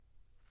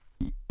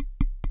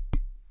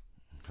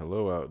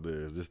Hello out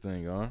there. Is this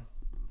thing on?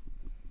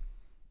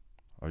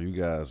 Are you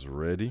guys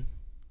ready?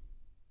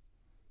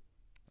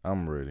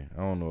 I'm ready. I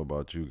don't know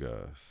about you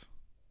guys.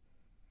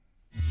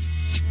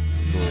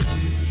 Let's go ahead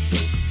and get the show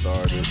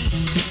started.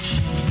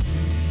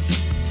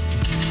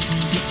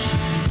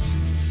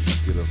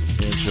 Get us some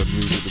intro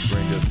music to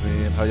bring us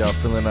in. How y'all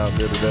feeling out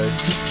there today?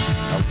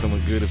 I'm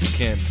feeling good. If you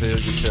can't tell,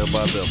 you can tell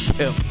by the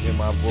pep in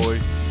my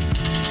voice.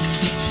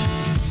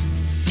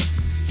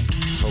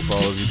 Hope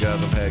all of you guys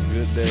have had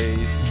good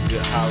days,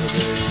 good holidays.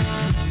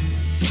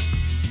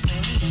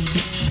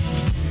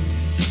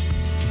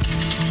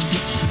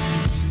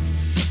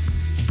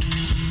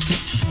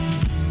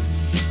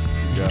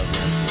 You guys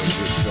are in for a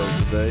good show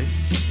today.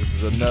 This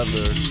is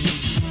another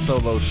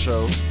solo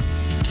show. This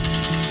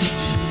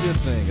is a good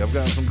thing. I've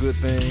gotten some good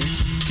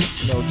things.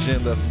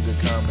 Jen left some good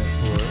comments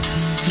for us.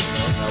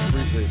 And I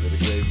appreciate that it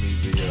gave me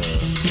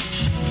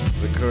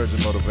the courage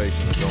and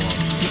motivation to go on.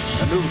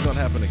 I knew it was going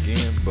to happen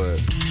again,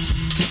 but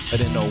I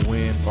didn't know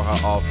when or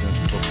how often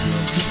or few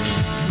in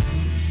between.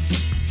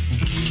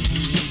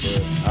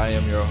 But I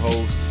am your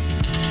host,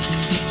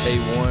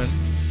 A1,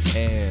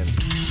 and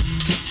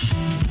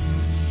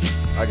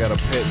I got a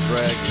pet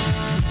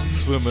dragon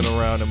swimming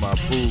around in my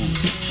pool.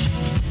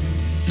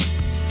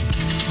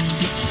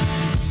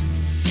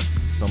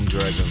 Some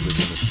dragons live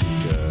in the sea,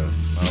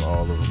 guys. Not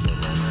all of them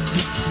live on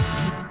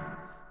there.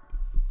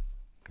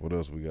 What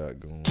else we got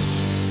going?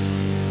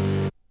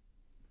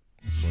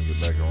 Swing it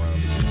back around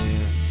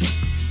again.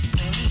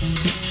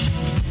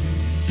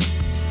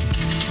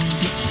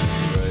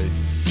 Anyway,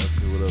 let's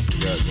see what else we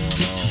got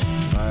going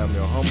on. I am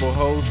your humble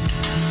host.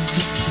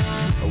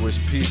 I wish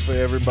peace for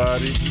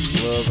everybody,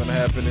 love and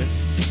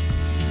happiness.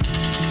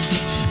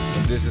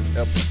 And this is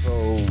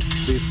episode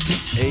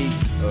 58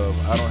 of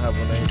I Don't Have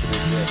a Name for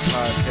This Yet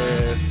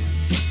podcast,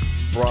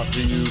 brought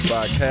to you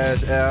by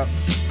Cash App.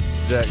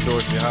 Jack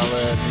Dorsey,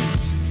 holla at me.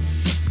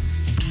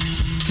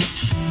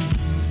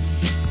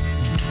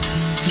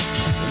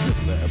 I think it's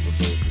the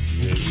episode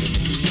 58. Let me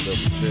just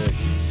double check,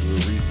 do a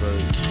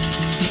research.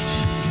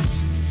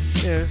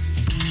 Yeah,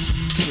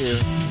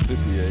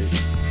 58.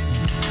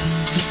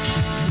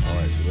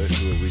 Alright, so let's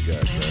see what we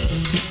got,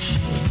 guys.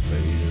 Let's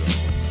fade it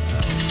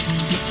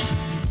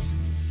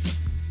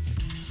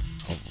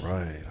on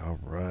out.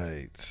 Alright.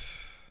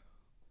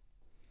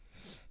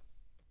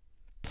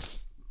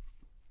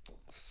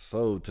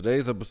 So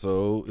today's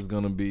episode is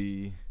going to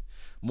be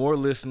more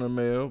listener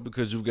mail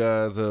because you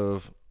guys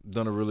have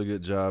done a really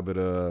good job at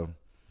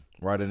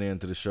writing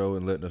into the show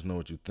and letting us know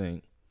what you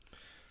think.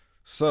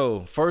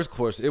 So, first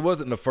question. It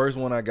wasn't the first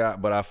one I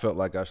got, but I felt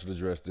like I should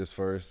address this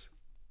first.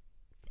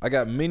 I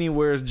got many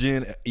Where's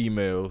Jen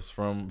emails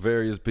from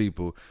various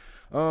people.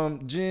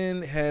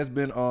 Jen has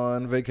been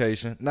on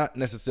vacation, not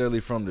necessarily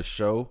from the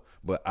show,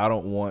 but I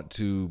don't want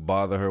to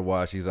bother her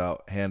while she's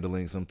out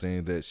handling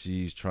something that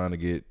she's trying to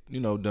get,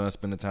 done,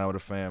 spending time with her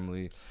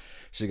family.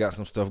 She got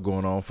some stuff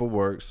going on for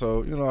work.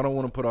 So, I don't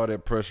want to put all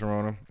that pressure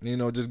on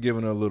her. Just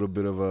giving her a little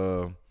bit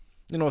of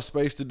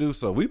space to do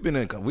so. We've been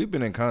in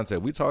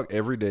contact. We talk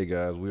every day,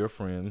 guys. We are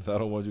friends. I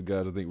don't want you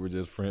guys to think we're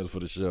just friends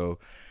for the show,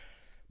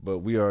 but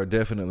we are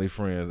definitely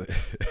friends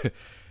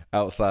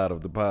outside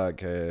of the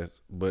podcast.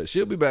 But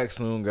she'll be back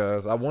soon,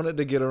 guys. I wanted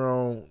to get her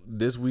on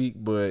this week,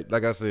 but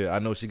like I said, I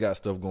know she got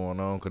stuff going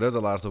on because there's a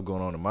lot of stuff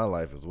going on in my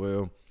life as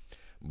well.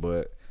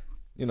 But,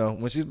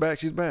 when she's back,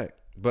 she's back.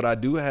 But I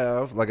do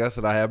have, like I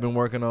said, I have been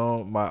working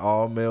on my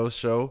all-male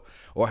show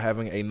or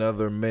having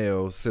another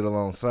male sit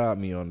alongside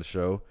me on the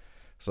show.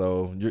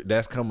 So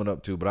that's coming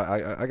up too. But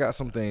I got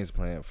some things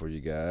planned for you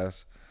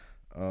guys.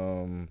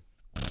 So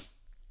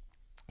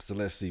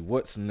let's see.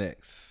 What's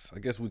next? I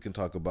guess we can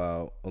talk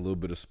about a little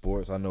bit of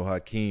sports. I know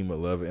Hakeem would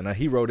love it. And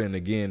he wrote in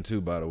again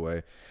too, by the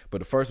way. But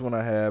the first one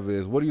I have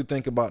is, what do you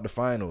think about the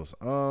finals?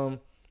 I'm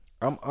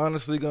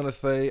honestly going to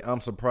say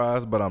I'm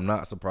surprised, but I'm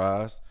not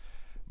surprised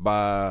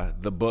by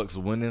the Bucks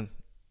winning.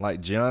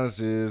 Like,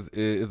 Giannis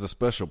is a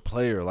special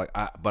player.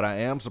 But I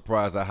am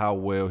surprised at how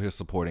well his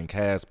supporting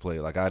cast played.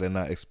 Like, I did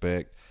not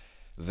expect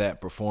that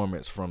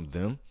performance from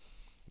them.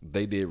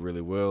 They did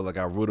really well. Like,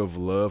 I would have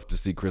loved to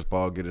see Chris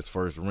Paul get his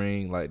first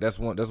ring. Like, that's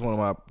one of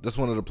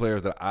the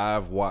players that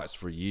I've watched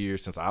for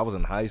years since I was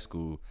in high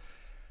school.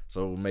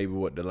 So maybe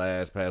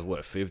the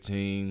past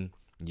 15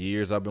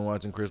 years I've been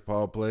watching Chris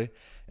Paul play,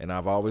 and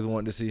I've always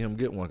wanted to see him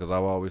get one because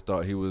I've always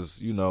thought he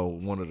was,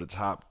 one of the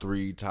top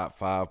 3, top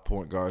 5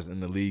 point guards in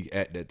the league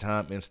at that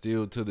time, and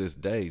still to this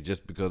day,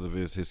 just because of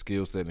his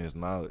skill set and his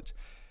knowledge.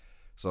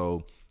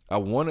 So I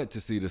wanted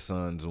to see the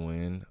Suns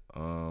win,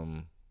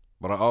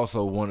 but I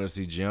also wanted to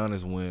see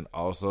Giannis win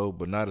also,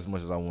 but not as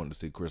much as I wanted to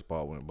see Chris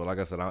Paul win. But like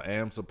I said, I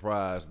am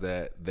surprised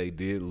that they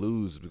did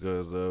lose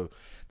because of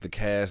the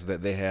cast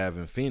that they have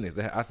in Phoenix.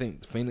 I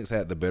think Phoenix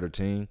had the better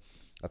team.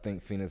 I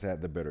think Phoenix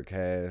had the better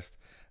cast.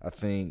 I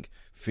think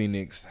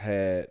Phoenix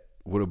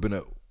would have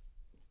been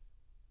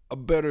a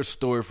better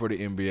story for the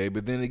NBA.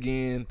 But then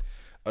again,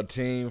 a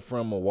team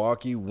from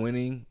Milwaukee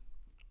winning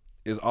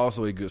is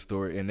also a good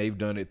story, and they've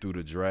done it through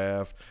the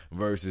draft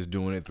versus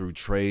doing it through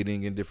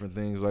trading and different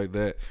things like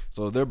that.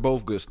 So they're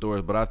both good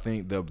stories, but I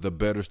think the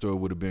better story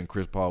would have been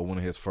Chris Paul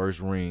winning his first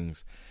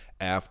rings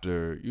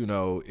after,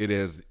 it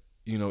has,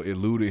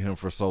 eluded him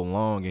for so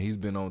long, and he's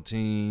been on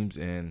teams,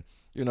 and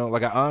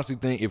like, I honestly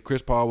think if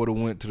Chris Paul would have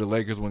went to the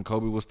Lakers when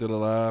Kobe was still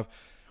alive,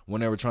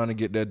 when they were trying to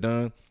get that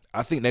done,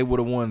 I think they would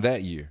have won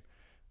that year.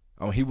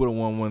 He would have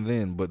won one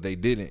then, but they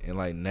didn't. And,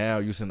 like, now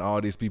you're seeing all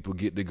these people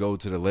get to go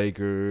to the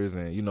Lakers,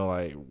 and,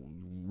 like,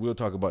 we'll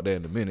talk about that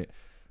in a minute.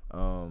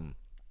 And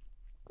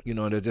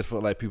it just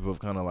felt like people have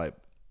kind of, like,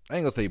 I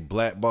ain't going to say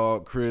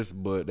blackballed Chris,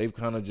 but they've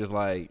kind of just,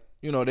 like,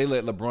 they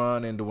let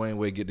LeBron and Dwayne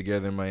Wade get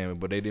together in Miami,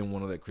 but they didn't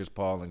want to let Chris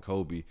Paul and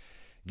Kobe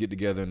get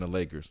together in the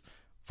Lakers.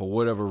 For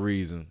whatever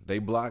reason, they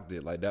blocked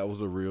it. Like, that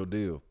was a real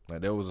deal.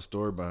 Like, there was a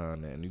story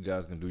behind that, and you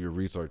guys can do your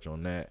research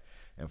on that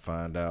and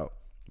find out.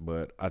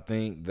 But I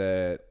think,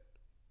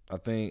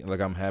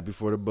 like, I'm happy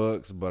for the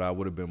Bucks, but I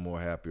would have been more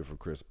happier for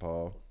Chris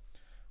Paul.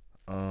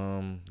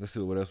 Let's see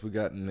what else we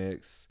got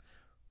next.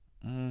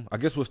 I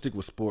guess we'll stick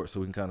with sports so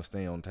we can kind of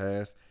stay on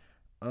task.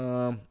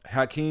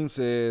 Hakeem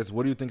says,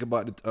 what do you think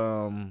about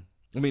the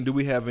do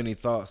we have any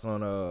thoughts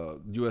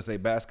on USA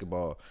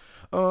basketball?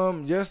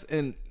 Yes,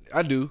 and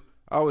I do.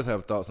 I always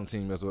have thoughts on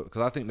Team USA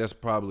because I think that's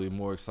probably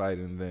more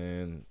exciting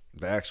than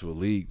the actual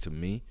league to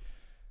me.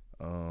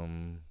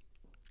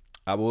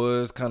 I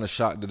was kind of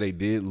shocked that they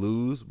did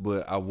lose,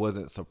 but I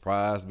wasn't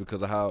surprised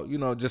because of how,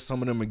 just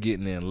some of them are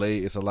getting in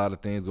late. It's a lot of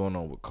things going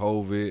on with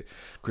COVID.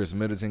 Chris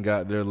Middleton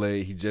got there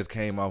late. He just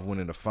came off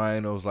winning the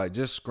finals. Like,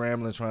 just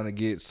scrambling, trying to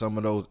get some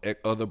of those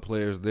other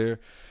players there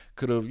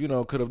could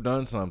have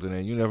done something.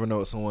 And you never know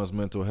what someone's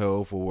mental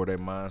health or where their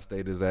mind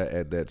state is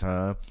at that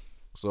time.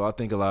 So I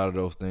think a lot of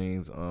those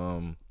things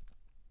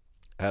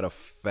had a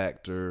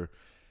factor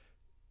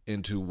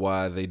into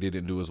why they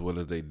didn't do as well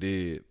as they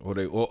did,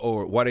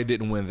 or why they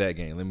didn't win that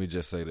game. Let me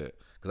just say that,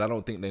 because I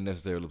don't think they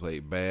necessarily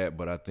played bad,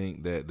 but I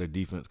think that their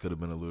defense could have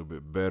been a little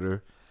bit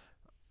better.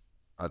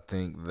 I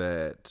think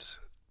that,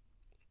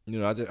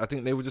 I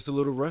think they were just a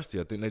little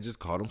rusty. I think they just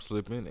caught them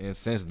slipping, and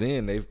since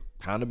then they've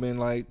kind of been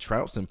like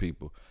trouncing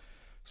people.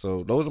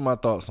 So those are my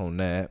thoughts on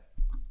that.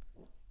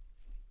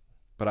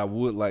 But I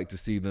would like to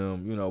see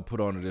them,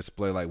 put on a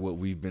display like what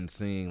we've been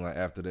seeing, like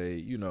after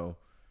they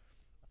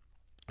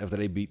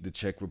beat the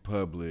Czech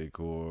Republic,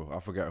 or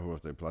I forgot who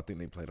else they played. I think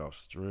they played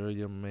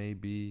Australia,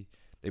 maybe.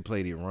 They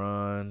played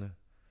Iran.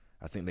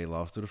 I think they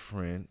lost to the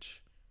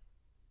French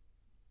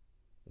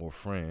or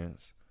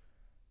France.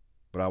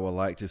 But I would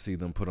like to see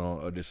them put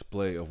on a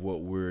display of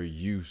what we're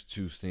used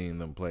to seeing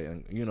them play.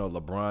 And,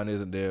 LeBron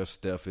isn't there.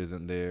 Steph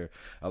isn't there.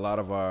 A lot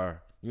of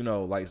our,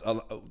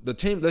 the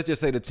team, let's just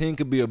say the team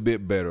could be a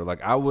bit better.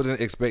 Like, I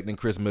wasn't expecting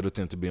Chris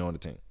Middleton to be on the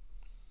team.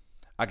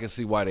 I can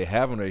see why they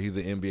have him there. He's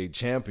an NBA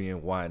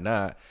champion. Why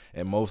not?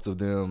 And most of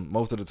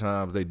the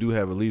times, they do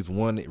have at least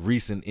one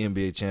recent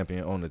NBA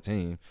champion on the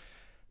team.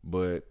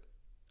 But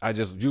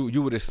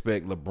you would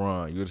expect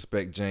LeBron. You would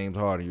expect James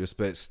Harden. You would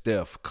expect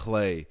Steph,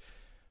 Clay.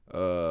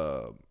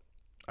 I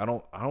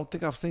don't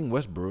think I've seen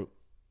Westbrook.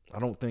 I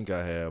don't think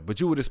I have. But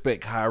you would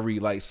expect Kyrie,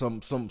 like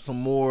some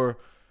more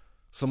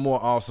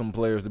awesome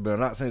players to be. I'm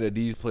not saying that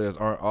these players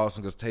aren't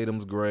awesome, because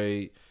Tatum's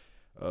great.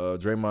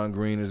 Draymond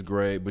Green is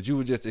great, but you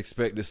would just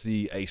expect to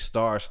see a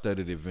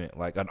star-studded event,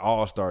 like an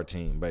all-star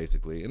team,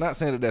 basically. And not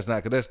saying that that's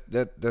not, because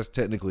that's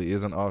technically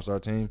is an all-star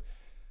team,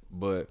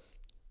 but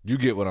you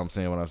get what I'm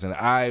saying when I'm saying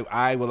that.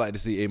 I would like to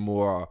see a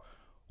more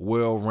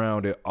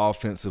well-rounded,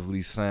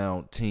 offensively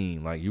sound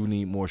team. Like, you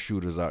need more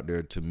shooters out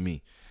there, to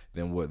me,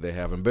 than what they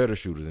have, and better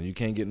shooters. And you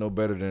can't get no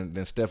better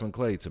than Steph and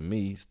Clay, to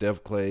me.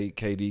 Steph, Clay,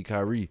 KD,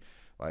 Kyrie.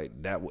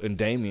 Like that, and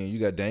Damian, you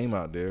got Dame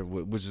out there,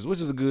 which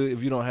is good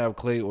if you don't have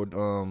Clay or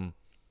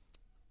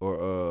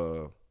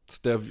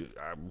Steph.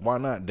 Why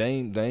not?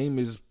 Dame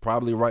is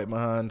probably right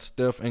behind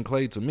Steph and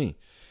Clay to me.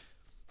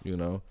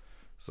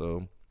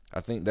 So I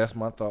think that's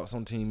my thoughts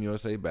on Team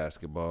USA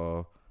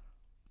basketball.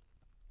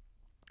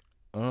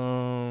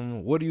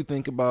 What do you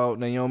think about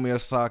Naomi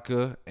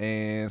Osaka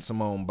and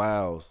Simone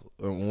Biles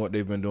and what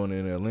they've been doing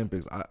in the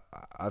Olympics?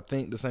 I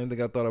think the same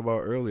thing I thought about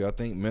earlier. I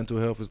think mental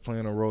health is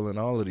playing a role in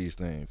all of these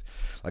things.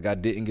 Like, I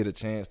didn't get a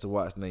chance to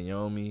watch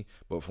Naomi,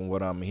 but from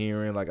what I'm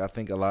hearing, like, I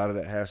think a lot of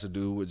that has to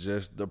do with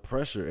just the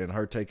pressure and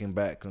her taking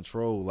back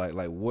control. Like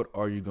what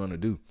are you gonna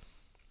do?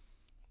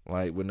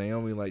 Like, with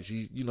Naomi, like,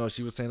 she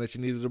was saying that she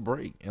needed a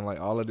break. And,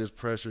 like, all of this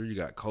pressure, you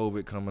got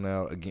COVID coming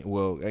out again.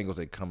 Well, I ain't going to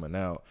say coming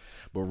out,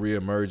 but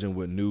reemerging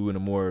with new and a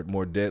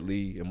more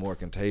deadly and more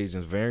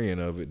contagious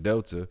variant of it,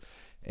 Delta.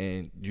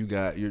 And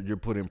you're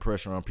putting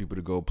pressure on people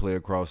to go play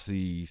across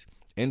seas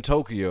in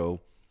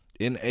Tokyo,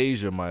 in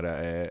Asia, might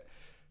I add,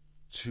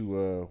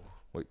 to,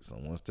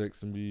 someone's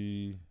texting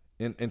me.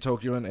 In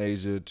Tokyo, in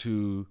Asia,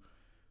 to,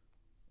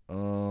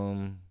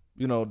 to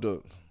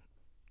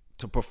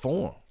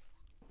perform.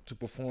 To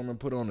perform and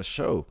put on a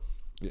show.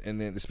 And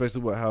then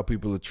especially with how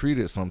people are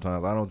treated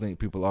sometimes, I don't think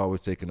people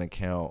always take an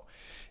account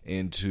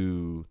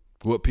into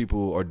what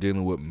people are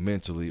dealing with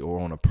mentally or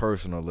on a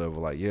personal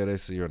level. Like, yeah, they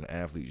see you're an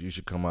athlete, you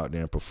should come out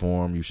there and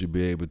perform. You should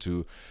be able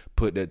to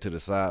put that to the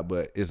side,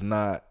 but it's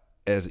not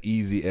as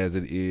easy as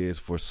it is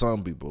for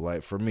some people.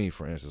 Like for me,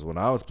 for instance, when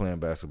I was playing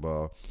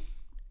basketball,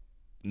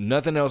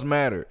 nothing else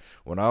mattered.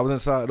 When I was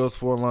inside those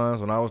four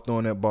lines, when I was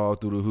throwing that ball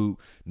through the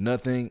hoop,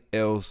 nothing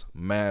else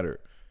mattered.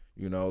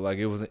 You know, like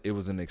it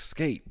was an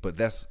escape, but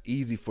that's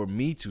easy for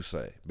me to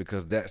say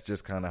because that's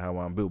just kind of how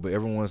I'm built. But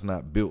everyone's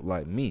not built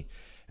like me.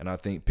 And I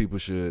think people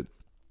should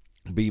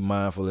be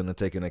mindful and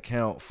take an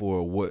account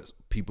for what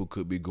people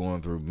could be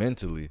going through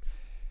mentally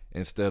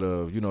instead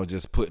of,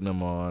 just putting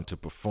them on to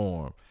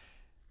perform.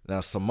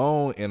 Now,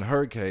 Simone, in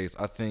her case,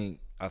 I think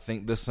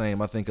the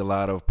same. I think a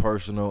lot of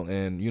personal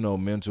and,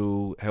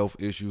 mental health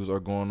issues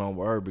are going on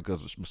with her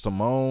because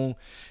Simone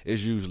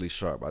is usually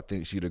sharp. I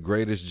think she's the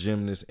greatest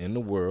gymnast in the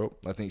world.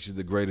 I think she's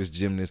the greatest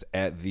gymnast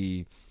at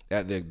the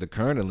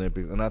current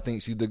Olympics, and I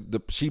think she's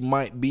she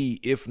might be,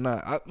 if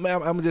not, I'm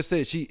gonna just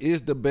say she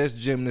is the best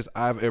gymnast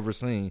I've ever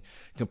seen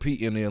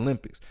compete in the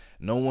Olympics.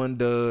 No one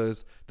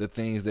does the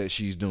things that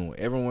she's doing.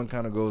 Everyone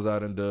kind of goes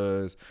out and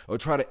does or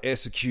try to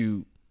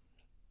execute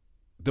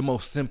the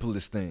most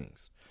simplest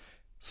things.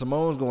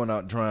 Simone's going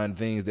out trying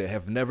things that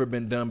have never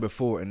been done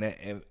before,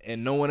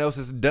 and no one else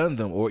has done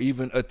them or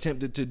even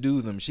attempted to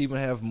do them. She even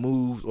have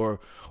moves or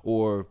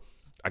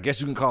I guess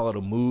you can call it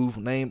a move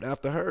named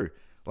after her.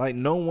 Like,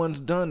 no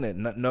one's done that.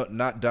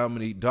 Not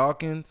Dominique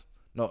Dawkins.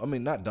 No, I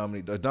mean, not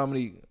Dominique.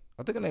 Dominique,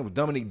 I think her name was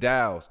Dominique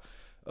Dowles.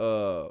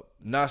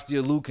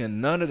 Nastia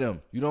Lukin. None of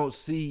them. You don't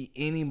see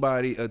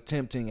anybody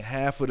attempting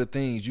half of the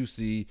things you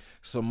see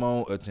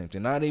Simone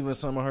attempting. Not even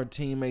some of her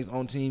teammates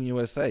on Team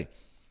USA.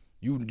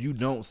 You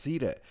don't see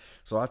that.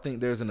 So I think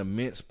there's an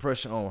immense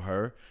pressure on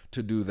her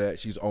to do that.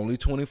 She's only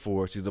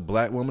 24. She's a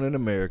black woman in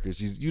America.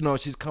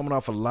 She's coming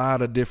off a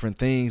lot of different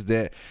things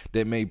that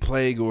may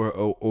plague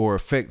or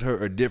affect her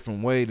a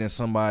different way than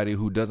somebody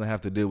who doesn't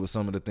have to deal with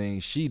some of the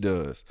things she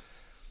does.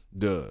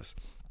 So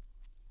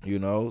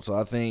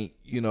I think,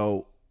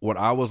 what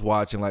I was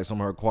watching, like some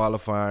of her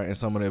qualifying and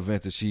some of the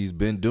events that she's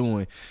been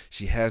doing,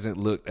 she hasn't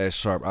looked as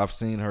sharp. I've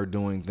seen her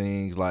doing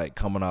things like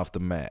coming off the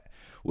mat,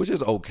 which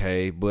is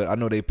okay, but I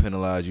know they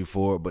penalize you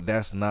for it, but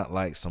that's not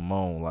like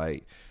Simone.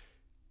 Like,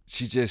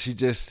 she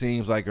just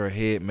seems like her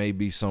head may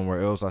be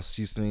somewhere else.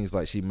 She seems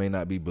like she may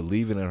not be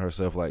believing in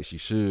herself like she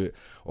should,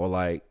 or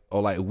like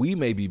we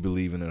may be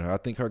believing in her. I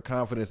think her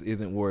confidence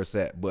isn't where it's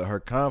at, but her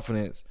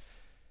confidence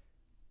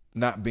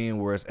not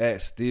being where it's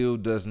at still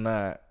does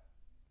not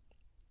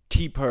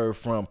keep her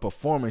from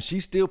performing.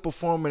 She's still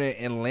performing it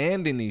and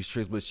landing these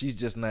tricks, but she's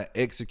just not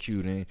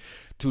executing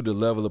to the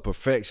level of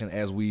perfection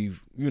as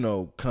we've,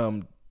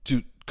 come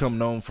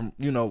known from,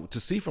 to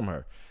see from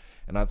her.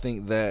 And I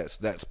think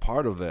that's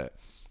part of that.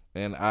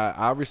 And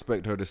I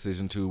respect her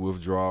decision to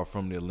withdraw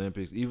from the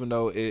Olympics, even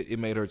though it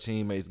made her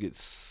teammates get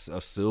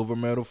a silver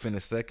medal,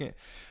 finish second.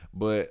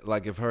 But,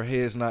 like, if her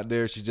head's not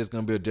there, she's just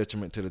going to be a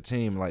detriment to the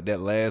team. Like, that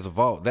last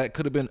vault, that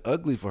could have been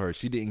ugly for her.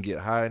 She didn't get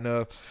high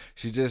enough.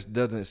 She just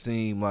doesn't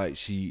seem like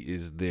she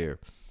is there.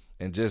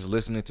 And just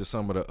listening to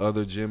some of the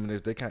other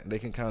gymnasts, they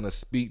can kind of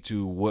speak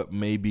to what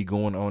may be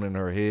going on in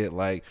her head.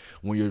 Like,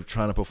 when you're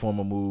trying to perform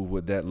a move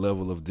with that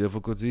level of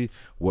difficulty,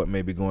 what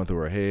may be going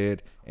through her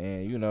head.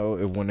 And,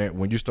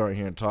 when you start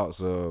hearing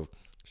talks of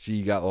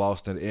she got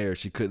lost in the air,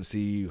 she couldn't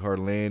see her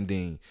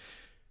landing,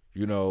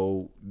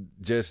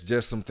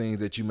 just some things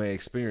that you may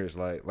experience.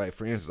 Like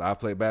for instance, I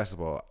play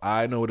basketball.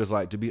 I know what it's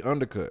like to be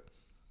undercut.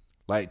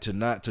 Like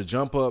to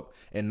jump up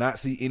and not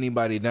see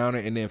anybody down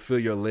there and then feel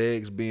your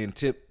legs being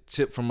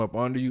tipped from up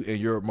under you and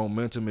your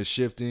momentum is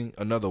shifting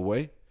another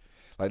way.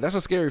 Like, that's a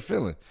scary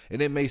feeling.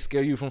 And it may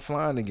scare you from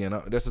flying again.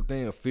 That's the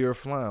thing, a fear of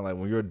flying. Like,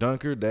 when you're a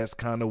dunker, that's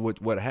kind of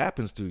what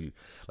happens to you.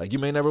 Like, you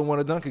may never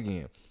want to dunk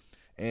again.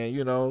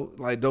 And,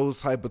 like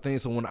those type of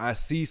things. So when I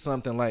see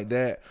something like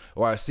that,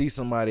 or I see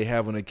somebody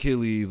having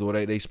Achilles, or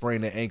they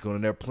sprain their ankle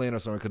and they're playing or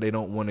something because they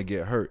don't want to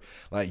get hurt,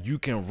 like, you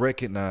can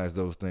recognize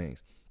those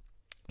things.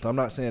 So I'm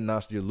not saying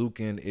Nastia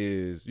Lukin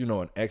is,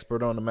 an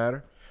expert on the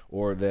matter,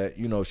 or that,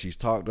 she's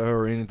talked to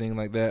her or anything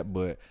like that.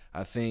 But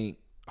I think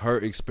her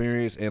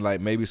experience and,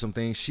 like, maybe some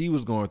things she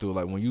was going through,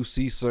 like, when you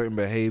see certain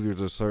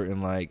behaviors or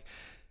certain, like,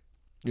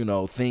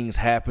 things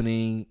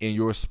happening in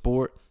your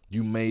sport,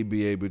 you may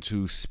be able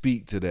to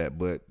speak to that,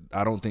 but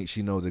I don't think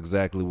she knows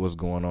exactly what's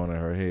going on in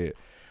her head.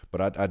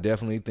 But I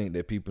definitely think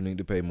that people need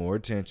to pay more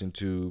attention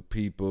to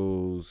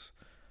people's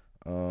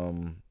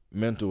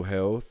mental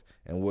health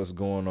and what's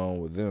going on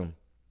with them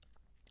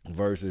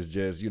versus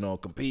just,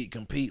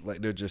 compete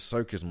like they're just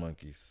circus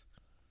monkeys.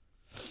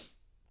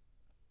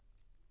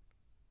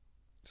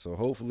 So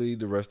hopefully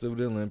the rest of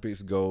the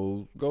Olympics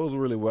goes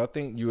really well. I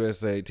think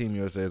Team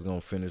USA is going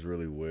to finish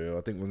really well.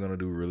 I think we're going to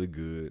do really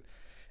good.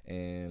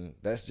 And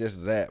that's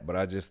just that. But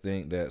I just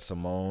think that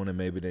Simone and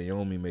maybe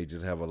Naomi may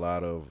just have a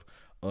lot of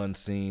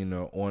unseen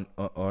or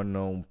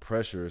unknown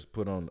pressures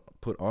put on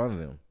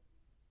them.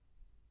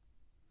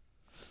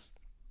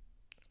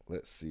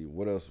 Let's see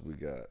what else we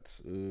got.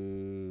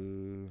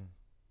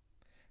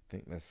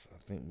 I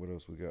think what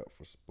else we got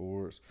for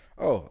sports.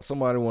 Oh,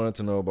 somebody wanted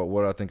to know about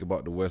what I think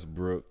about the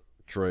Westbrook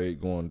trade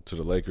going to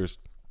the Lakers.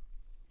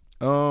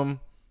 Um,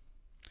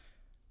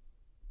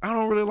 I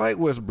don't really like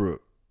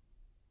Westbrook.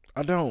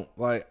 I don't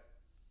like.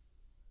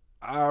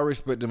 I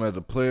respect him as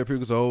a player.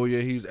 People say, "Oh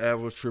yeah, he's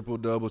average triple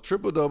double."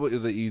 Triple double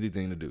is an easy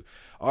thing to do.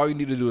 All you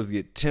need to do is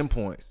get 10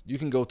 points. You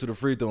can go to the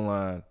free throw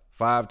line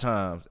 5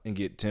 times and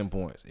get 10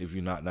 points if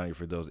you knock down your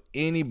free throws.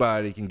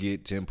 Anybody can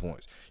get 10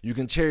 points. You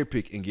can cherry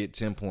pick and get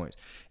 10 points.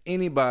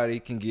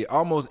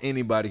 Almost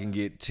anybody can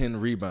get 10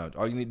 rebounds.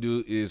 All you need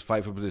to do is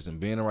fight for position,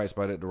 be in the right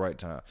spot at the right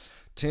time.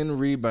 10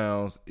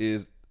 rebounds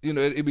is,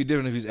 it'd be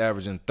different if he's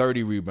averaging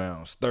 30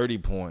 rebounds, 30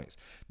 points,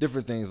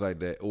 different things like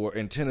that, or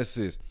in 10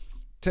 assists.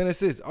 10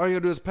 assists. All you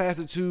gotta do is pass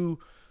it to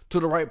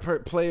the right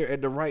player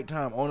at the right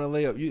time on a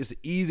layup. It's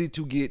easy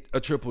to get a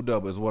triple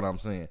double, is what I'm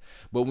saying.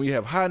 But when you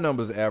have high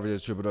numbers average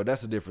as triple double,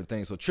 that's a different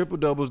thing. So triple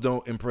doubles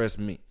don't impress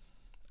me.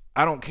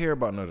 I don't care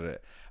about none of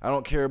that. I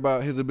don't care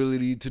about his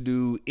ability to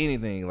do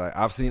anything. Like,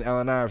 I've seen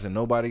Allen Iverson.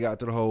 Nobody got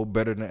to the hole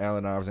better than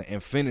Allen Iverson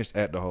and finished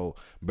at the hole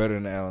better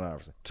than Allen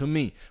Iverson. To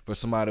me, for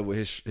somebody with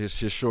his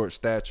short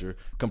stature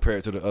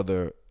compared to the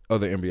other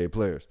NBA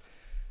players.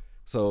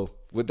 So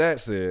with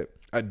that said,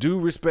 I do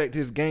respect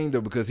his game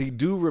though, because he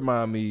do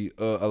remind me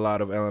a lot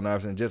of Allen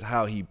Iverson, just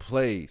how he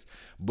plays.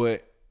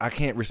 But I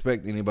can't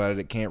respect anybody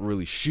that can't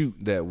really shoot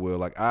that well.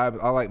 Like, I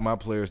like my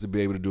players to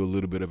be able to do a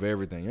little bit of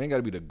everything. You ain't got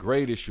to be the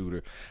greatest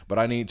shooter, but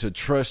I need to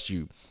trust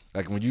you.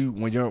 Like, when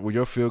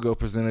your field goal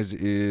percentage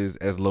is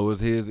as low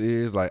as his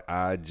is, like,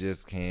 I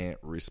just can't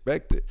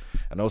respect it.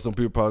 I know some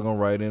people probably gonna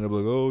write in and be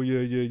like, "Oh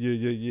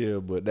yeah,"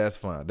 but that's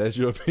fine. That's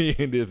your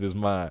opinion. This is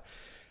mine.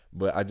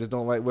 But I just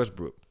don't like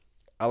Westbrook.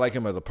 I like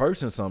him as a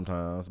person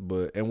sometimes,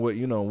 and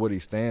what he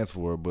stands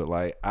for, but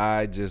like,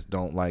 I just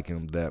don't like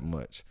him that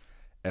much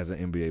as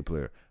an NBA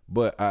player.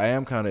 But I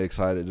am kind of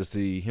excited to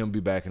see him be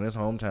back in his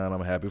hometown.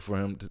 I'm happy for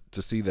him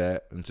to see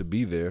that and to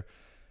be there.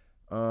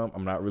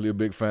 I'm not really a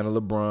big fan of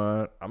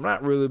LeBron. I'm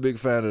not really a big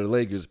fan of the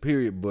Lakers,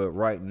 period. But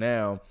right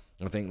now,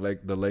 I think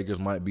like the Lakers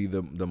might be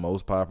the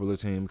most popular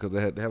team because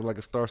they have like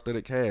a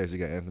star-studded cast. You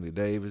got Anthony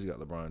Davis, you got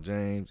LeBron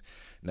James,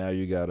 now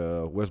you got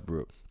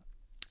Westbrook.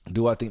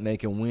 Do I think they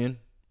can win?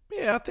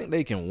 Yeah, I think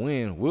they can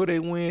win. Will they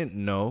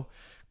win? No,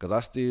 because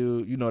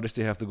they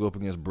still have to go up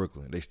against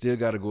Brooklyn. They still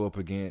got to go up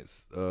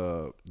against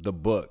the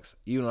Bucks.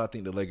 Even though I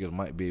think the Lakers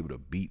might be able to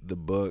beat the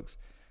Bucks,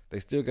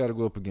 they still got to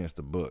go up against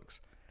the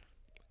Bucks.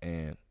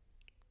 And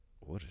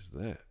what is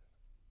that?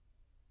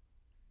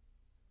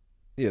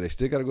 Yeah, they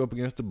still got to go up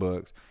against the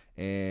Bucks.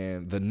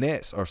 And the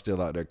Nets are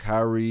still out there.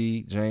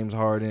 Kyrie, James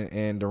Harden,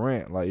 and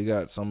Durant. Like, you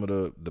got some of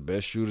the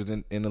best shooters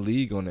in the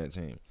league on that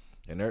team.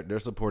 And their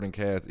supporting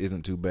cast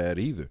isn't too bad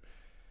either.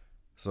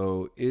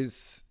 So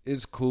it's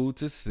cool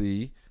to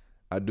see.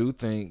 I do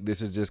think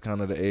this is just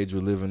kind of the age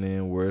we're living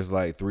in, where it's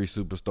like 3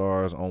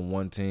 superstars on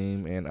one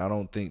team, and I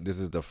don't think this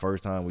is the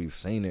first time we've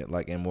seen it.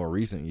 Like, in more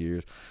recent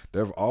years,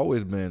 there have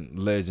always been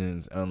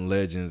legends and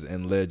legends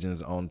and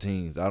legends on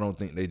teams. I don't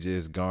think they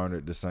just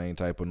garnered the same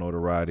type of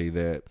notoriety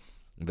that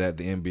the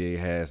NBA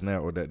has now,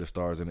 or that the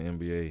stars in the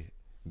NBA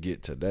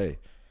get today.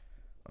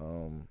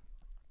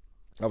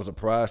 I was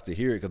surprised to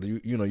hear it because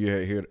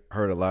you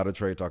heard a lot of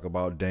Trey talk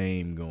about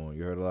Dame going.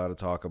 You heard a lot of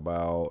talk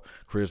about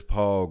Chris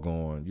Paul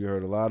going. You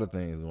heard a lot of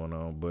things going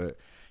on, but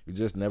you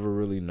just never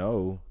really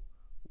know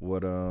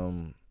what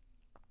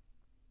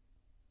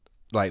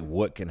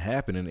what can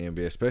happen in the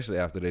NBA, especially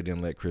after they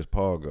didn't let Chris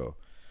Paul go.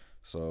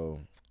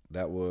 So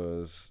that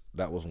was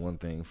one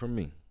thing for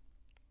me.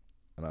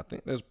 And I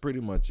think that's pretty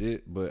much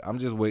it. But I'm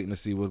just waiting to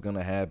see what's going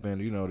to happen.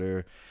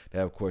 They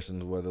have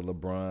questions whether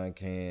LeBron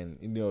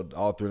can,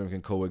 all three of them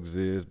can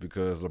coexist,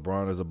 because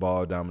LeBron is a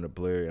ball-dominant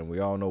player, and we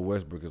all know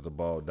Westbrook is a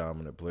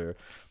ball-dominant player.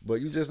 But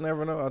you just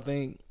never know. I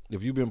think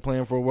if you've been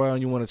playing for a while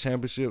and you win a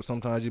championship,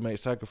 sometimes you make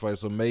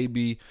sacrifices. So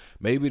maybe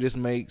this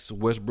makes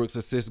Westbrook's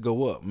assists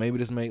go up. Maybe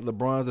this makes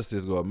LeBron's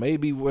assists go up.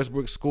 Maybe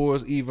Westbrook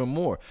scores even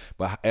more,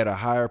 but at a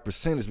higher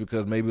percentage,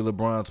 because maybe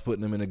LeBron's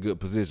putting him in a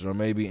good position, or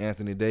maybe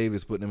Anthony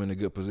Davis putting him in a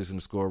good position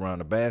to score around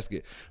the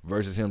basket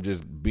versus him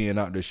just being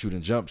out there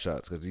shooting jump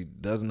shots, because he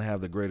doesn't have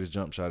the greatest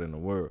jump shot in the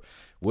world.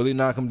 Will he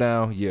knock him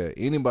down? Yeah,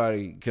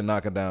 anybody can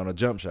knock him down a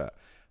jump shot.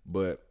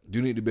 But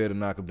you need to be able to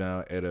knock him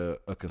down at a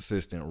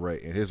consistent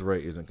rate, and his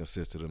rate isn't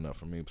consistent enough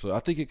for me. So I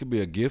think it could be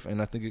a gift, and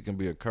I think it can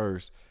be a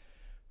curse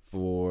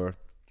for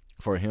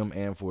him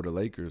and for the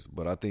Lakers.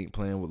 But I think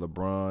playing with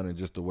LeBron and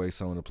just the way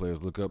some of the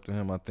players look up to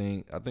him, I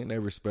think they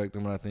respect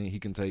him, and I think he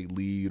can take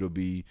lead or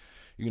be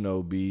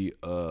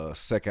a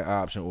second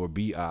option or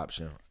B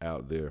option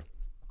out there.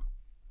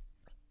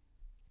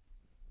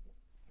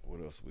 What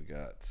else we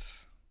got?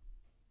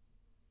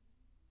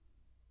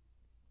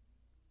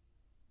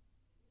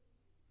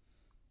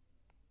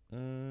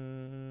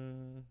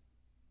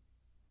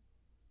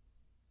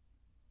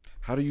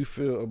 How do you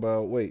feel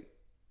about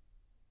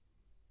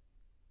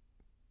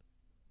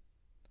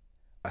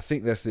I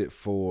think that's it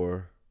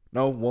for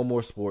one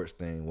more sports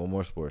thing.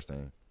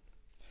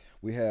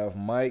 We have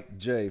Mike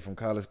J from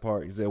College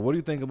Park. He said, "What do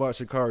you think about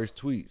Sha'Carri's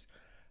tweets?"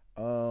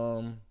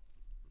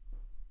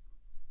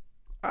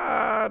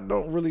 I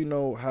don't really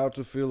know how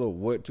to feel or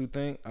what to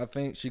think. I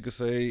think she could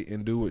say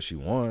and do what she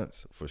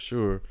wants for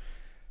sure.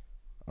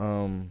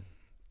 Um,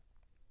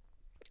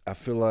 I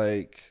feel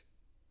like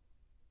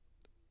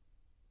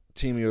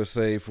Team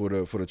USA for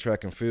the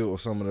track and field or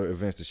some of the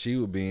events that she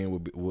would be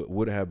in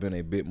would have been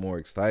a bit more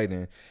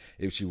exciting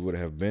if she would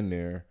have been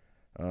there.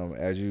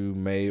 As you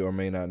may or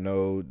may not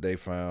know, they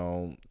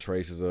found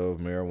traces of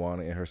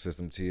marijuana in her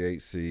system,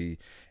 THC,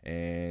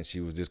 and she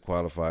was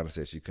disqualified and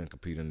said she couldn't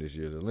compete in this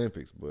year's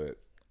Olympics. But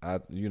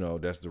that's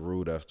the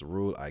rule. That's the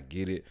rule. I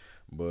get it.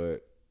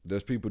 But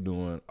there's people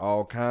doing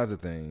all kinds of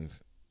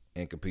things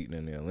and competing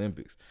in the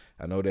Olympics.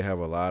 I know they have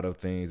a lot of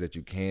things that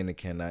you can and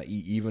cannot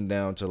eat, even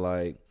down to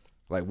like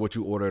what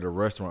you order at a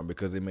restaurant,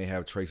 because it may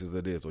have traces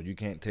of this, or you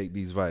can't take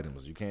these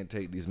vitamins, you can't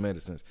take these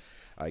medicines.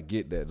 I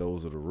get that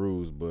those are the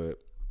rules, but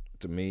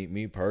to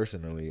me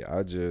personally,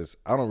 I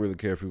don't really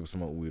care if people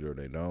smoke weed or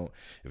they don't.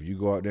 If you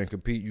go out there and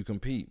compete, you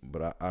compete.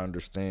 But I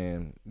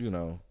understand,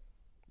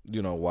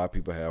 why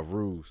people have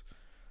rules.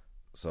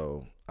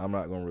 So I'm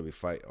not gonna really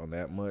fight on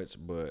that much,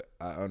 but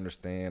I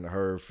understand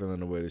her feeling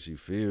the way that she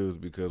feels,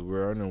 because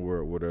we're in a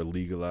world where they're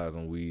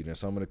legalizing weed, and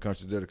some of the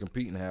countries that are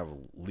competing have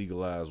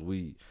legalized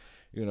weed.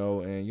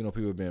 And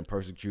people are being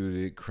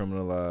persecuted,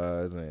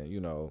 criminalized,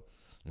 and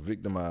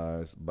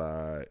victimized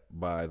by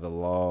the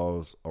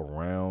laws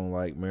around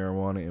like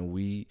marijuana and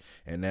weed.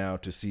 And now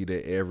to see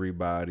that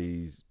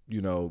everybody's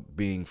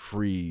being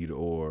freed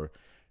or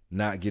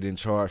not getting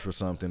charged for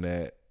something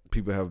that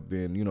people have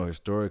been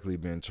historically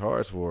been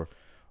charged for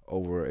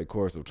over a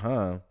course of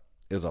time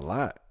is a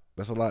lot.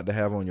 That's a lot to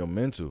have on your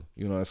mental.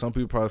 And some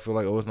people probably feel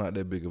like, oh, it's not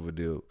that big of a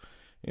deal.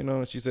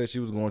 She said she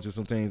was going through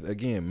some things.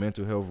 Again,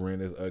 mental health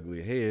rearing its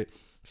ugly head.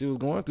 She was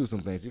going through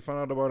some things. She found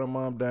out about her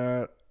mom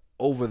died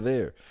over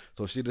there.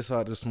 So she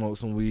decided to smoke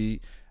some weed.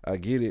 I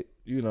get it.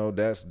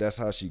 That's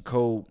how she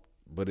coped,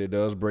 but it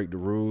does break the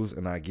rules,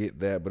 and I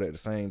get that. But at the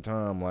same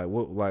time,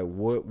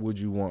 what would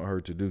you want her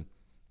to do?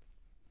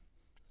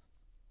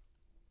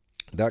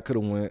 That could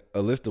have went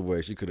a list of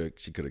ways. She could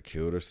have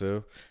killed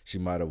herself. She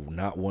might have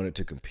not wanted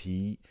to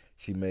compete.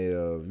 She may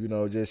have,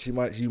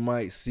 you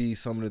might see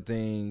some of the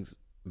things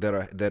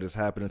that is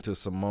happening to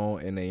Simone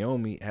and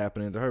Naomi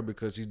happening to her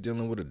because she's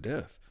dealing with a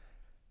death.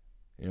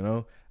 Like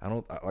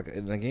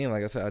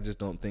I said, I just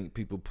don't think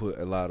people put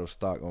a lot of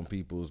stock on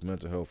people's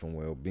mental health and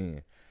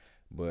well-being.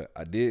 But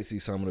I did see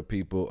some of the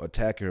people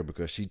attacking her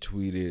because she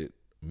tweeted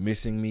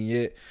missing me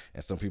yet,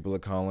 and some people are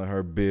calling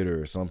her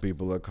bitter. Some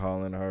people are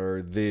calling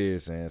her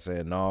this and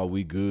saying, no,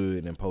 we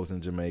good, and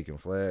posting Jamaican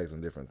flags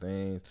and different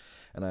things.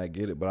 And I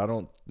get it, but I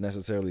don't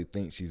necessarily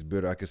think she's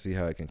bitter. I can see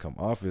how it can come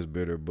off as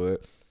bitter,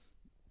 but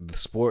the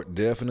sport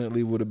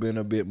definitely would have been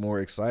a bit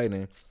more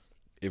exciting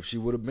if she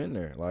would have been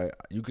there. Like,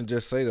 you can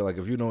just say that, like,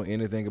 if you know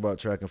anything about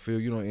track and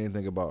field, you know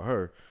anything about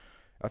her,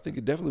 I think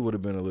it definitely would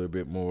have been a little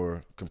bit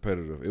more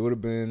competitive. It would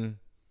have been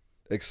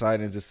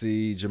exciting to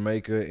see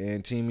Jamaica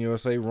and Team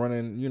USA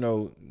running,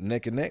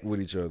 neck and neck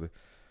with each other.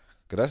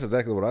 Because that's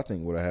exactly what I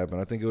think would have happened.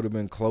 I think it would have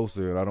been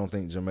closer, and I don't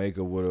think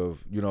Jamaica would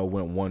have,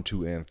 went 1,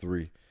 2, and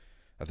 3.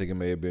 I think it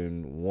may have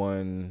been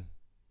one.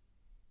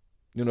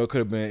 It could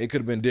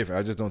have been different.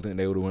 I just don't think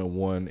they would have went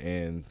 1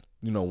 and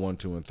 1,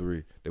 2, and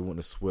 3. They wouldn't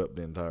have swept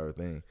the entire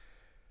thing.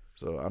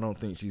 So I don't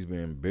think she's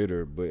being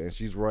bitter, and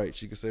she's right.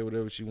 She can say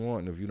whatever she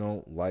wants. And if you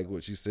don't like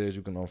what she says,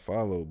 you can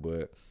unfollow.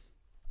 But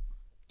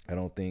I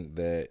don't think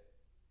that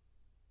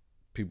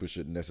people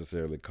should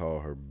necessarily call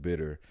her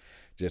bitter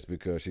just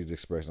because she's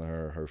expressing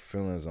her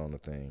feelings on the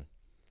thing.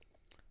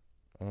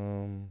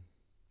 And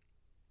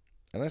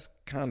that's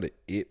kind of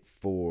it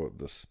for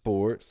the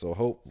sport. So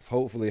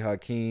hopefully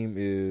Hakeem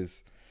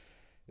is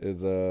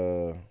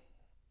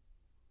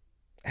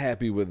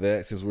happy with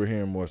that, since we're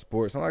hearing more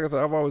sports. And like I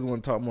said, I've always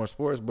wanted to talk more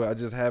sports, but I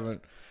just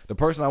haven't. The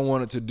person I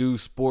wanted to do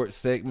sports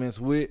segments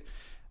with,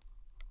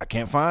 I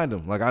can't find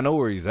him. Like, I know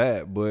where he's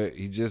at, but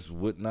he just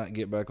would not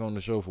get back on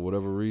the show for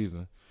whatever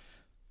reason.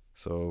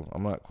 So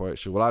I'm not quite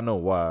sure. Well, I know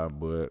why,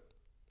 but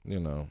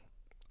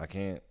I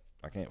can't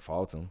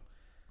fault him.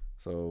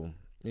 So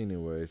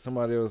anyway,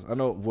 somebody else. I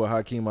know,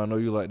 Hakeem, I know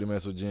you like to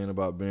mess with Jen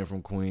about being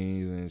from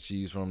Queens and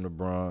she's from the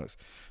Bronx.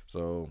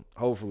 So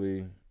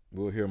hopefully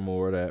we'll hear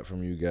more of that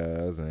from you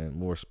guys and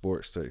more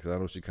sports takes. I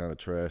know she kind of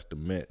trashed the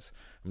Mets.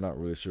 I'm not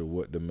really sure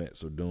what the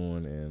Mets are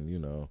doing, and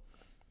I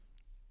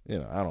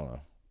don't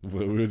know.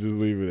 But we'll just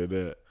leave it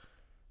at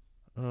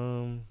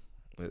that.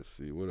 Let's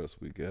see what else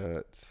we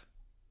got.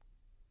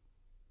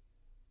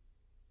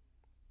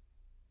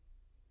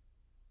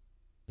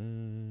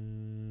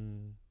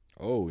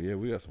 Oh yeah,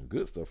 we got some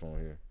good stuff on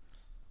here.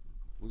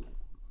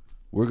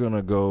 We're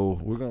gonna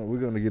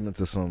get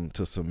into some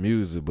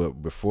music, but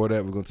before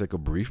that, we're gonna take a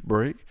brief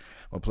break.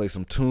 I'll play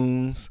some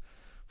tunes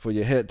for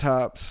your head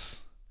tops,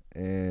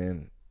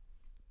 and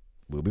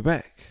we'll be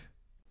back.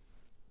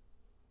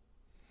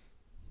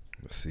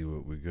 Let's see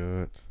what we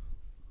got.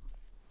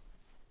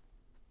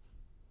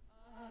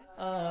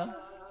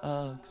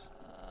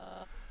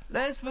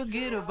 Let's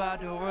forget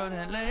about the world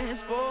and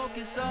let's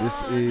focus on.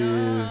 This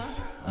is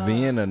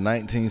Vienna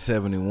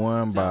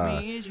 1971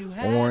 by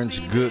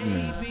Orange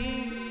Goodman.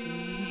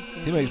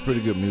 He makes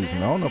pretty good music.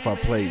 I don't know if I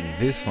played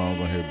this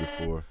song on here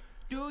before,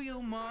 but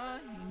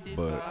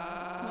we'll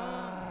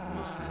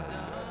see how you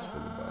guys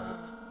feel about it.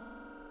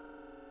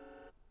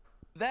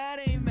 That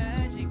ain't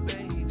magic,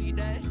 baby,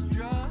 that's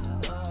drugs.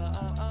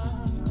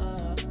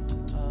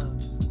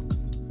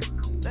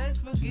 Let's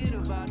forget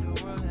about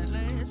the world and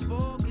let's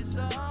focus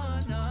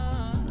on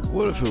us.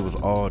 What if it was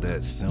all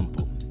that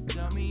simple?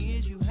 Tell me,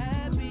 is you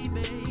happy,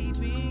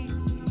 baby?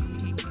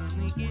 Can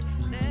we get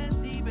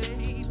nasty,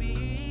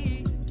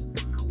 baby?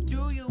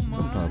 Do you mind?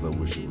 Sometimes I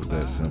wish it was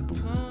that simple.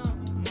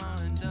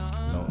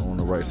 I don't want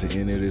to write to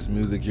any of this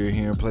music you're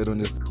hearing played on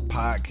this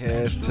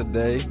podcast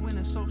today.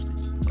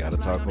 Gotta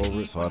talk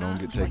over it so I don't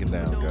get taken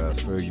down, guys.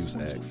 Fair use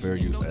act. Fair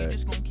use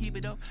act.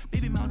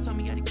 Baby mom tell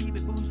me how to keep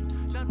it bougie.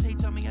 Dante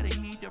tell me how to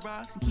heat the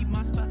rocks and keep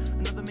my spot.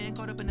 Another man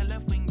caught up in the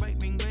left wing, right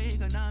wing,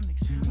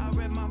 economics. I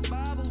read my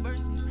Bible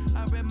verses.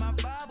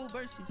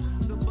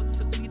 The book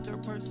took me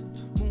third person.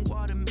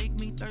 Moonwater make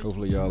me thirsty.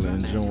 Hopefully y'all are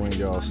enjoying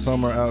y'all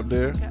summer out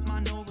there.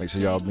 Make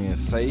sure y'all being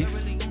safe.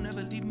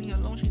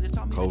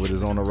 COVID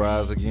is on the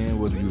rise again,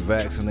 whether you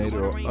vaccinated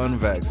or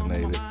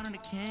unvaccinated.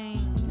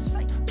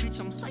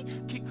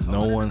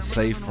 No one's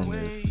safe from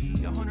this.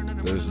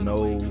 There's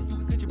no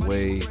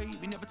way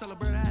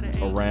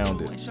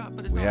around it.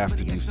 We have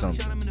to do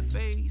something.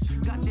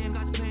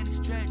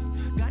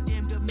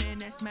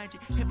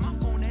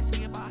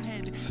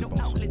 Sip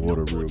on some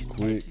water real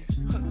quick.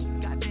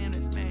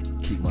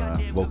 Keep my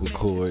vocal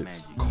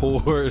cords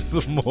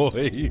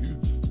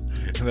moist.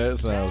 And that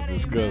sounds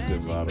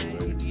disgusting, by the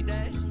way.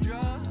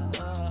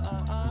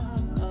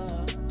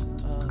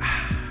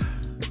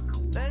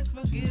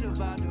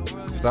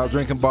 Stop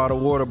drinking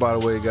bottled water, by the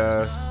way,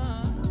 guys.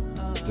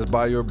 Just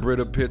buy your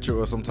Brita pitcher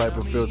or some type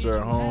of filter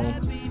at home.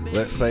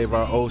 Let's save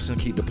our ocean.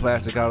 Keep the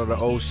plastic out of the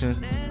ocean.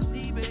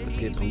 Let's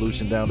get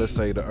pollution down. Let's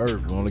save the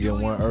earth. We only get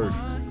one earth.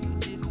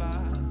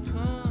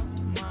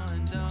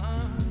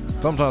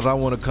 Sometimes I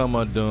want to come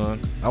undone.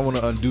 I want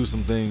to undo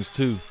some things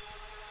too.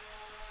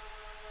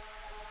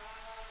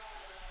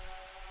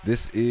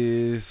 This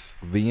is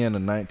Vienna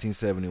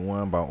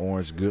 1971 by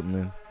Orange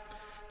Goodman.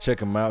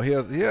 Check him out. He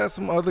has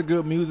some other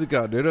good music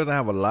out there. Doesn't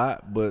have a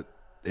lot, but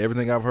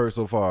everything I've heard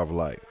so far I've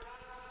liked.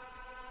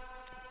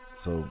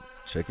 So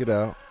check it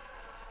out.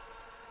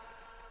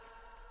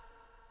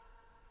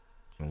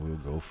 And we'll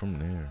go from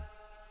there.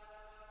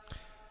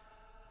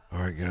 All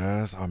right,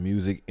 guys. Our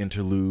music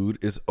interlude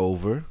is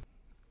over.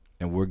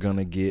 And we're going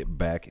to get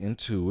back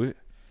into it.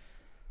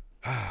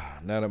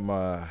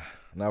 Now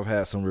I've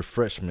had some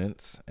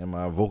refreshments and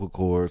my vocal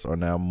cords are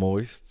now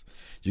moist.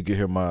 You can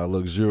hear my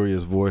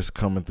luxurious voice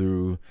coming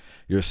through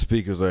your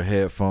speakers or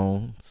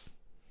headphones,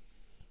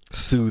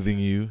 soothing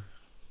you,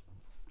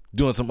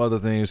 doing some other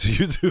things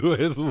you do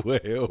as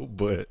well,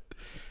 but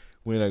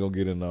we're not going to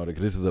get into all that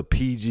because this is a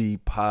PG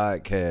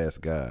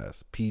podcast,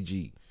 guys.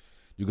 PG.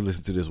 You can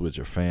listen to this with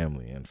your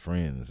family and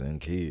friends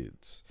and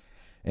kids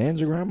and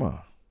your grandma.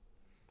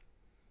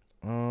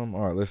 All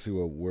right, let's see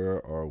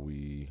where are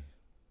we?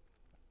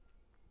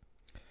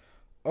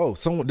 Oh,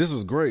 this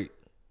was great.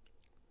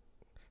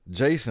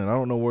 Jason, I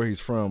don't know where he's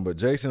from, but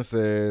Jason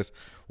says,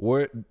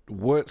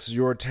 what's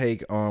your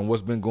take on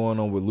what's been going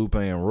on with Lupe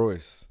and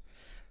Royce?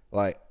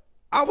 Like,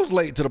 I was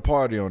late to the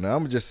party on that. I'm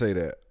going to just say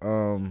that.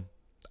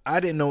 I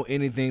didn't know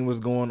anything was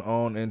going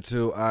on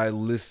until I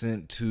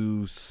listened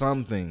to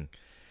something.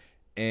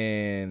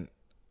 And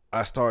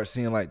I started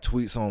seeing like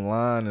tweets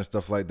online and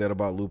stuff like that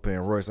about Lupe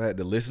and Royce. I had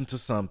to listen to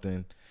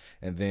something.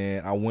 And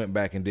then I went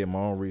back and did my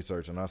own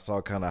research. And I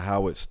saw kind of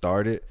how it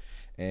started.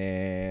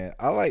 And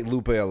I like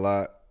Lupe a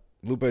lot.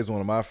 Lupe is one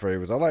of my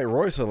favorites. I like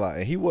Royce a lot,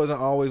 and he wasn't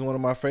always one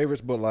of my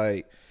favorites, but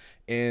like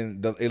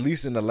at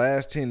least in the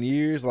last 10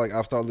 years, like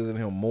I've started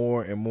listening to him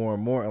more and more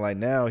and more, and like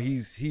now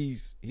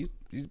he's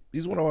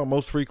one of my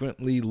most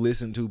frequently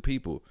listened to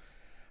people.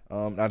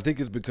 I think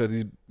it's because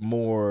he's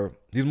more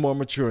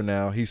mature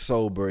now. He's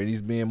sober and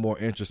he's being more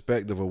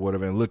introspective or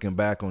whatever, and looking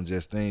back on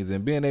just things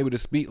and being able to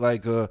speak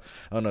like an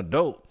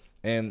adult,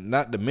 and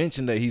not to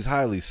mention that he's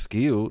highly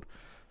skilled.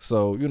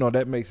 So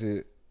that makes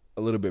it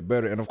a little bit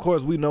better. And of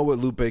course, we know what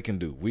Lupe can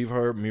do. We've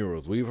heard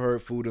Murals. We've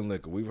heard Food and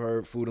Liquor. We've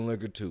heard Food and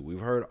Liquor 2. We've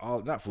heard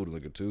not Food and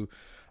Liquor 2.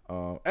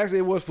 Actually,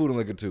 it was Food and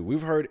Liquor 2.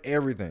 We've heard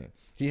everything.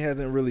 He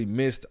hasn't really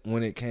missed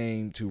when it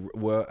came to,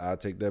 well, I'll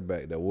take that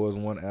back. There was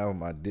one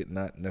album I did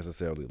not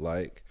necessarily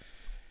like.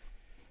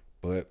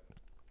 But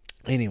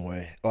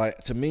anyway, like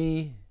to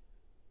me,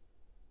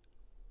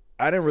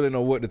 I didn't really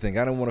know what to think.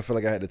 I didn't want to feel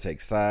like I had to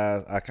take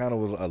sides. I kind of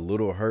was a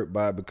little hurt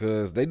by it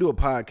because they do a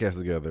podcast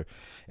together.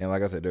 And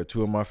like I said, they're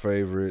two of my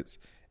favorites.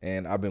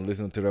 And I've been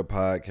listening to their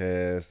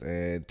podcast.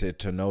 And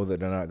to know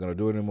that they're not going to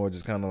do it anymore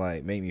just kind of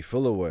like made me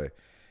feel away.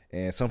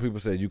 And some people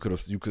said you could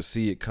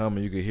see it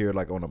coming. You could hear it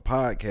like on a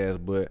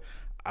podcast. But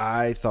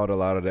I thought a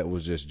lot of that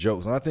was just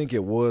jokes. And I think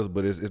it was.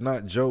 But it's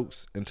not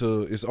jokes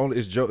until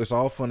it's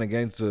all fun and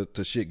games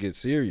to shit get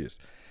serious.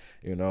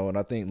 And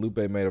I think Lupe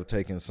may have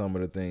taken some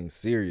of the things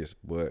serious,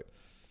 but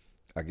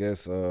I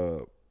guess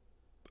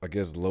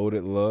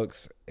Loaded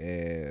Lux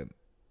and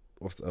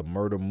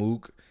Murder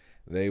Mook,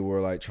 they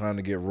were like trying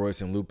to get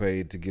Royce and Lupe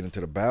to get into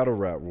the battle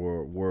rap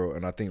world.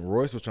 And I think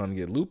Royce was trying to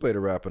get Lupe to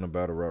rap in the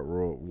battle rap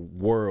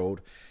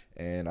world.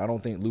 And I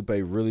don't think Lupe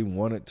really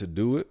wanted to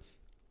do it.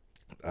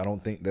 I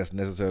don't think that's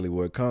necessarily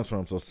where it comes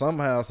from. So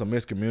somehow some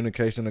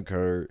miscommunication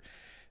occurred,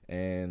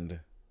 and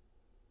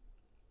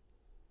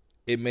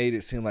it made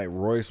it seem like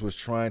Royce was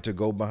trying to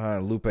go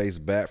behind Lupe's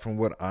back from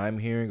what I'm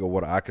hearing or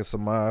what I can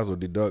surmise or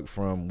deduct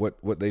from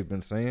what they've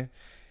been saying.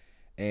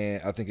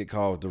 And I think it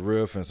caused the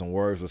riff, and some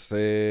words were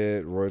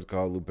said. Royce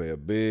called Lupe a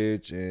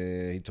bitch,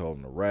 and he told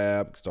him to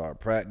rap,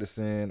 start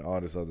practicing, all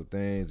this other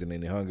things, and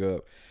then he hung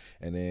up.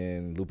 And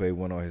then Lupe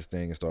went on his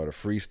thing and started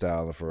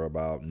freestyling for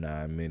about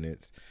 9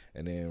 minutes.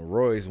 And then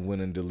Royce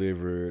went and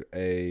delivered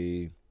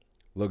a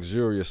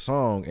luxurious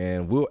song,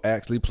 and we'll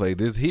actually play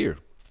this here.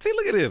 See,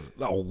 look at this.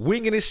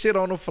 Winging this shit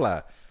on the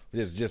fly.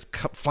 Just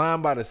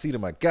flying by the seat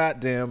of my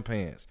goddamn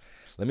pants.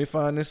 Let me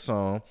find this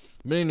song.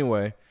 But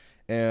anyway,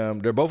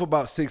 they're both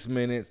about 6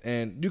 minutes,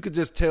 and you could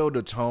just tell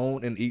the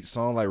tone in each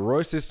song. Like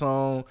Royce's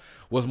song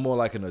was more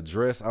like an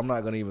address. I'm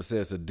not going to even say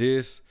it's a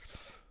diss.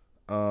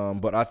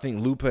 But I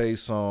think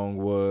Lupe's song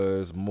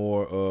was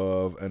more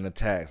of an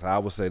attack. So I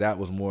would say that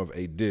was more of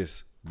a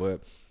diss.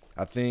 But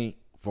I think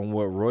from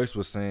what Royce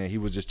was saying, he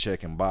was just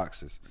checking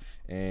boxes.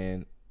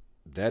 And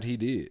that he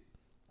did.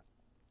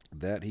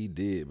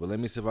 But let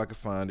me see if I can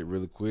find it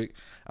really quick.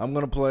 I'm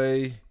going to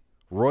play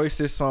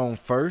Royce's song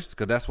first,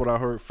 because that's what I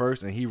heard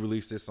first, and he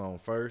released this song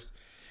first.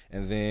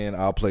 And then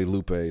I'll play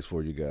Lupe's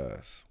for you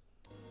guys.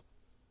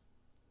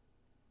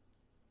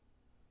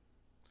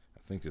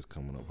 I think it's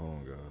coming up. Hold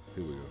on, guys.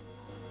 Here we go.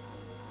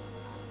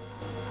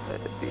 Let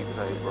the deep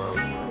play, bro.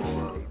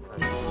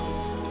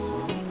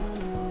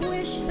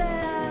 Wish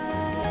that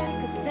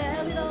I could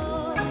tell it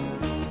all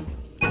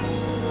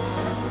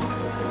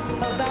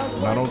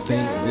about And I don't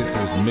think this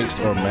is mixed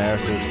or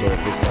mastered, so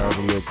if it sounds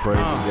a little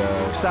crazy,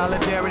 guys.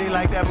 Solidarity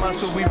like that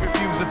muscle we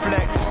refuse to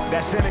flex.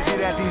 That synergy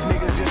that these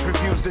niggas just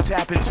refuse to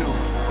tap into.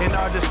 In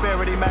our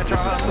disparity, match our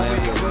hustle, we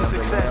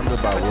exude success.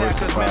 Protect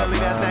us mentally,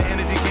 that's that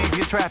energy kings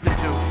get trapped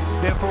into.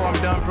 Therefore,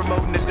 I'm done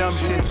promoting the dumb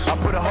shit. I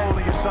put a hole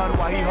in your son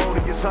while he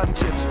holding your sun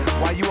chips.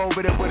 While you over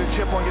there with a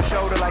chip on your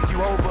shoulder like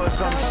you over or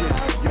some shit.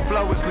 Your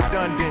flow is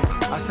redundant.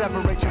 I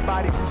separate your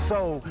body from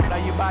soul. Now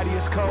your body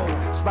is cold,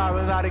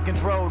 spiraling out of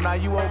control. Now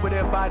you over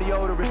there, body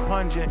odor is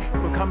pungent.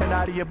 For coming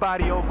out of your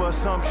body over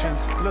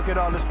assumptions. Look at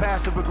all this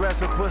passive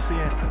aggressive pussy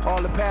and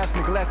all the past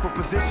neglectful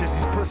positions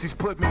these pussies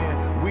put me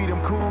in. We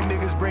them cool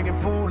niggas bringing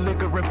food,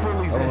 liquor, and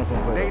foolies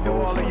in. They do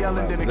all the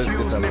yelling, then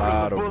accuse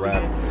niggas of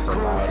bullying.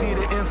 Cruelty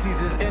to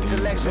MCs is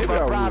intellectual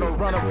vibrato.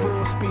 Run up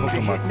full speed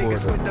and hit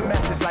niggas with the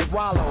message like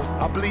wallow.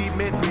 I bleed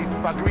mentally,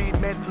 if I greed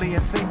mentally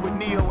and sync with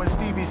Neo and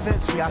Stevie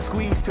Sensory. I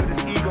squeeze till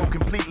this ego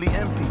completely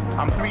empty.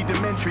 I'm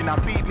three-dimensional, now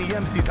feed me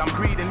MCs, I'm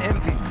greed and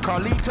envy.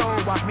 Carlito,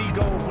 watch me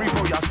go,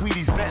 repo y'all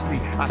sweeties Bentley.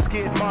 I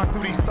skid mark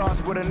through these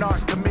thoughts with an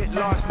arse, commit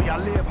larceny. I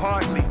live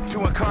hardly,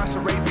 to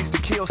incarcerate means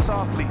to kill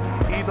softly.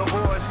 Either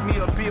or it's me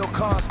or Bill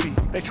Cosby.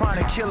 They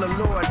trying to kill a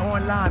lord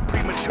online,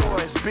 premature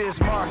as Biz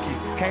Markie.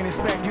 Can't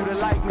expect you to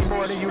like me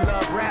more than you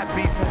love rap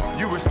beefing.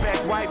 You respect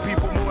white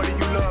people more than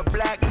you love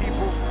black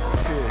people.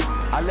 Shit.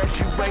 I let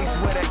you race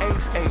where the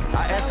apes ate.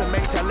 I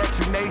SMH, I let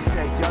you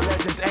naysay. Y'all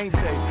legends ain't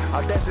safe.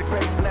 I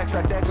desecrate flex,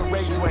 I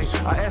decorate sway.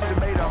 I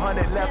estimate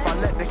 100 left, I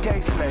let the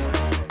case lay.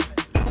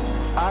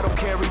 I don't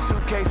carry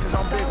suitcases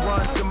on big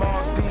runs to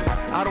Mars deep.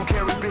 I don't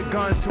carry big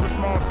guns to a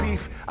small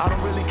beef. I don't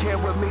really care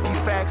what Mickey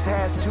Fax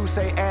has to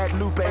say. Add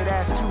Lupe,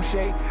 that's touche.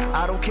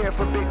 I don't care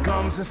for big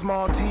gums and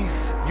small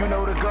teeth. You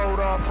know the gold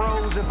all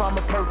froze if I'm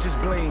a purchase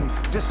bling.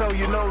 Just so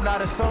you know, not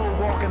a soul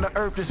walking the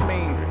earth is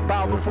mean.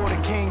 Bow before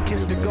the king,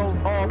 kiss the goat,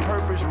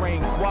 all-purpose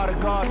ring. Water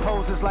guard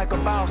poses like a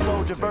bow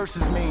soldier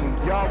versus mean.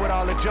 Y'all with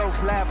all the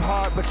jokes laugh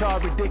hard, but y'all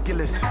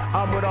ridiculous.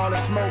 I'm with all the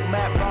smoke,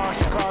 Matt Barr,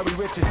 Shakari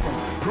Richardson.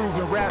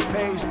 Proving rap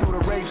page through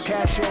the race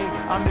cachet.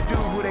 I'm the dude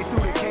who they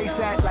threw the case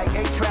at like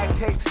 8-track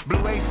tapes.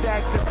 Blue A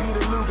stacks and Peter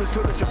Lugers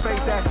till it's your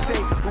faith at stake.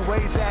 Who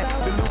weighs at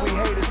the Louis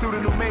haters through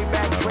the new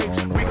Maybach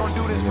drapes. We gon'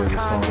 do this for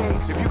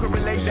Kanye. If you can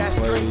relate that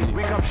straight,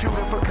 we come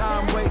shooting for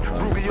Conway.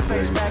 Ruger your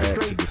face back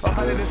straight.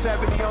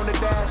 170 on the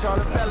dash, all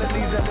the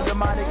felonies and the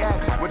demonic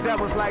acts. With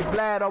devils like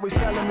Vlad always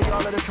selling me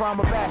all of the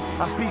trauma back.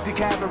 I speak to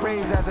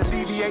cabarets as a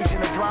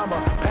deviation of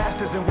drama.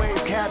 Pastors and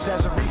wave caps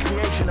as a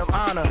recreation of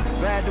honor.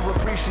 Glad to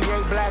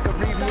appreciate black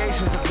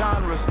abbreviations of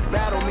genres.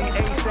 Battle me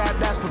ASAP,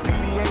 that's for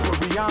PDA with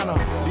Rihanna.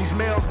 These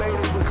male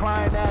betas with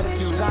crying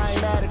attitudes, I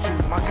ain't mad at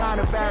you. My kind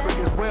of fabric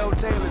is well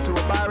tailored to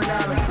a Byron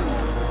Allen suit.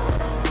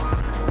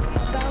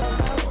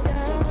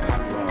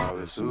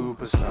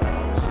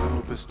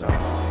 Superstar.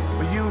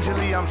 But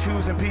usually I'm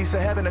choosing piece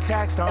of heaven to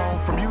tax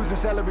on. From using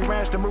celery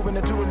ranch to moving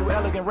into a new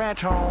elegant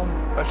ranch home.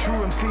 A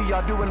true MC,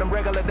 y'all doing them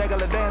regular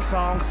dance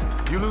songs.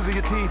 You losing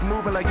your teeth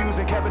moving like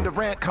using Kevin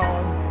Durant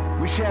comb.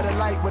 We share the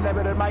light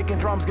whenever the mic and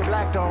drums get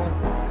blacked on.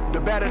 The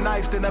better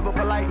knives, the never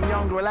polite and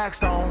young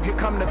relaxed on. Here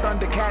come the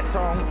Thundercat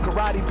song.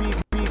 Karate beef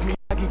me,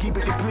 I can keep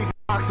it completely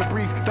box of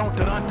brief, don't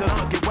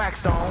get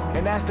waxed on.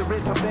 And that's the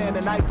rich, I'm staying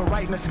the night for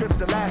writing the scripts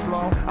to last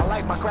long. I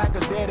like my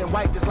crackers dead and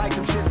white, just like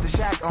them shits the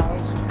Shaq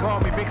owns. Call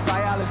me Big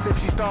Cialis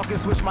if she stalking,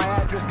 switch my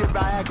address, get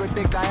Viagra,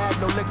 think I had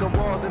no liquor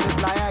walls in this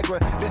Niagara.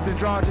 This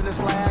androgynous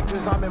fly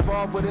actress, I'm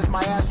involved with this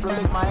my Astra,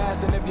 lick my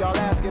ass, and if y'all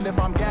asking if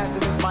I'm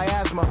gassing, it's my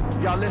asthma.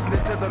 Y'all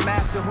listening to the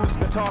master who's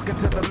been talking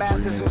to the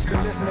masses, who's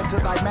been listening to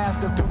thy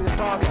master through this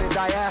targeted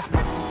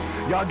diaspora.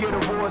 Y'all get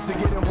awards to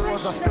get in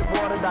wars, I spit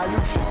water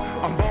dilution.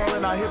 I'm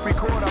balling, I hit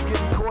record, I'm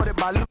getting courted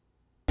by Lucian.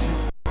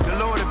 The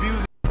Lord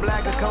abuses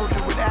blacker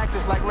culture with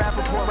actors like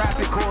Rappaport,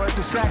 Rapid Chorus,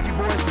 distract you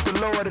boys is the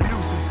Lord of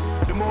Deuces.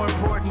 The more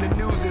important the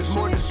news is,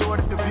 more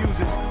distorted the views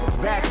is.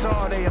 Vax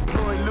all, they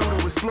employ loot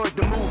to exploit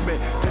the movement.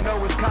 To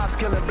know it's cops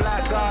killing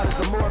black God is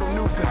a mortal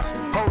nuisance.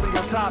 Holding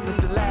on top is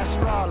the last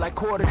straw like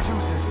quarter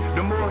juices.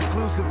 The more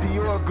exclusive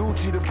Dior,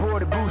 Gucci, the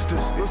ported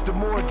boosters. It's the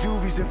more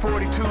juvies and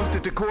 42s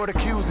that the court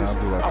accuses.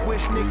 I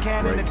wish Nick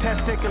Cannon the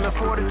testicular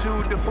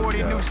fortitude, the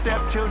 40 new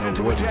stepchildren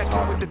to inject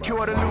him with the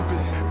cure to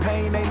lupus.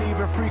 Pain ain't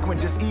even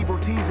frequent, just evil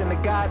teasing the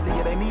godly.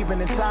 It ain't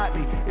even inside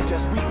me, it's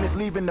just weakness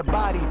leaving the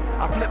body.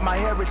 I flip my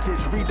heritage,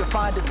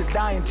 redefined it to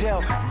die in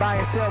jail. Buy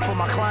and sell for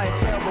my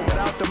clientele, but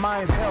without the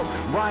mind's help.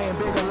 Ryan,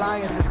 big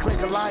alliances,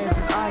 click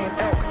alliances, iron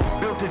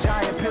elk. Built a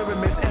giant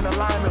pyramids in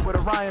alignment with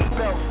Orion's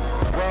belt.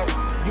 Well,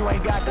 you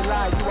ain't got to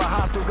lie, you a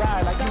hostile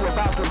guy, like you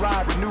about to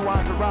ride with new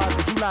entourage,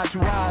 but you not too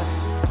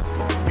wise.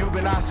 You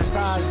been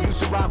ostracized,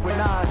 used to rock with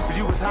Nas.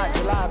 You was hot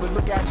July, but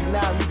look at you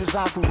now, you just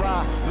hot for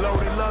Rob.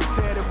 Loaded Luck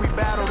said if we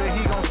battle, then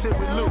he gon' sit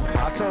with Luke.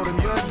 I told him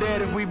you're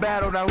dead if we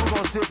battle, now who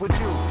gon' sit with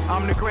you?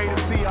 I'm the great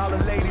MC, all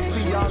the ladies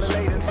see, all the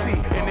ladies see.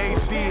 In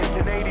HD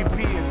and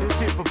 1080p, and this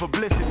shit for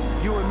publicity.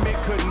 You and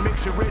Mick couldn't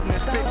mix your written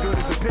and spit good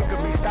as a pick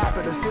of me. Stop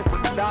it or sit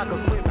with the doc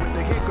or quit with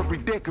the hickory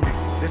dickory.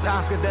 This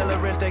Oscar De La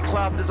Renta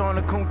club is on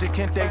the Kunta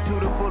Kinte to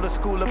the fuller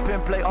school of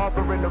pimp play,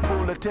 offering the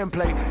fool a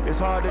template. It's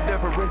hard to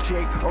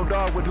differentiate. Oh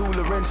dog with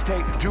hula wrench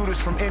tape,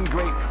 Judas from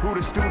Ingrate, who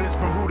the students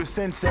from who the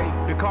sensei.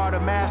 The Carter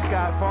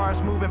mascot,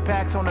 Forrest moving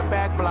packs on the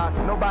back block.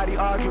 Nobody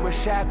argue with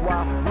Shaq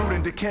while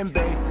rooting to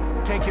Kimbe.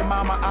 Take your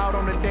mama out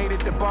on a date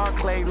at the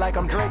Barclay like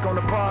I'm Drake on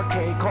the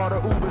parquet. Call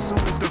the Uber soon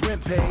as the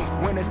rent paid.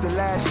 When it's the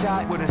last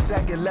shot with a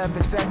second left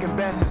and second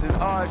best is an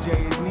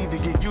RJ's. Need to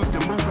get used to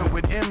moving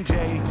with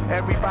MJ.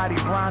 Everybody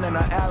grinding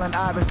on Allen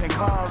Iverson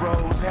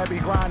cornrows. Heavy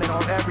grinding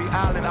on every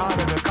island out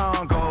of the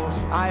Congos.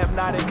 I have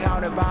not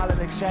encountered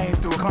violent exchange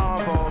through a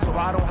convo, so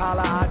I don't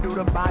holler, I do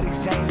the bodies,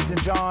 James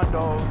and John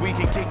Doe. We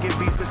can kick it,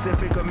 be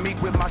specific or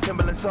meek with my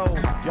Timberland soul.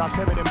 Y'all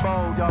timid and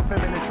bold, y'all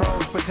feminine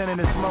trolls pretending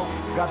to smoke.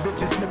 Got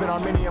bitches sniffing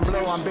on Minnie and Blow.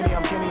 I'm Benny,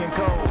 I'm Kenny and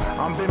Cole.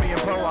 I'm Bimmy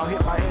and Poe, I'll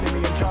hit my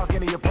enemy and chalk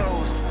any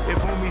opposed. If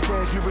Umi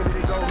says you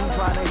ready to go, who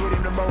trying to hit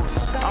him the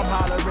most? I'm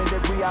hollering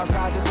that we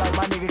outside just like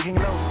my nigga King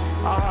Los.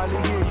 I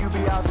hardly hear you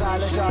be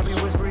outside, let y'all be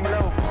whispering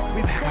low.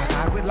 We back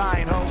outside with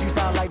lion hoes, you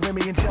sound like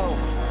Remy and Joe.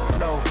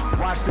 No,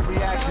 watch the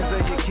reactions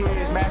of your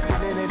kids.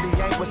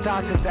 Masculinity ain't what's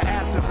toxic, the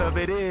absence of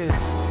it is.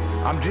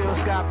 I'm Jill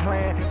Scott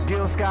playing,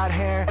 Gil Scott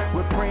Heron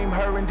with Preem,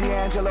 her and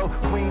D'Angelo.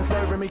 Queen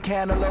serving me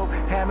cantaloupe,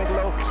 hammock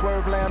low,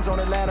 swerve lambs on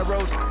Atlanta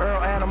roast.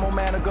 Earl Animal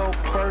Manigo,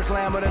 first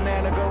lamb of the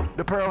Nanago.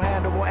 The pearl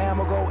handle will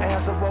Amago,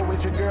 answer roll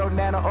with your girl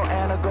Nana or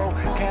Anago.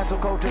 Cancel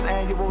culture's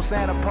annual,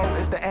 Santa Poe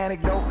is the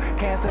anecdote.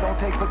 Cancer don't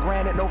take for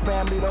granted, no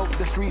family though.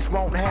 The streets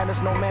won't hand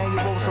us no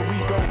manual, so we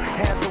go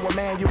Hansel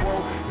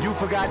Emmanuel. You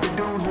forgot the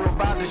dude who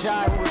about to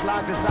shy, who was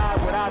locked aside.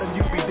 Without him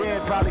you be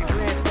dead, probably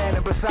dread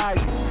standing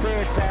beside you.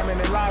 Fed salmon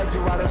and lied to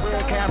while the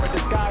rear camera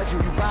disguised you.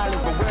 You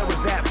violent, but where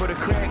was that for the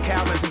crack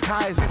cameras and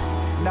Kaisers?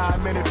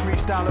 9-minute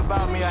freestyle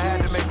about me, I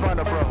had to make fun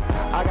of bro.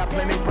 I got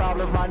plenty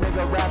problems, my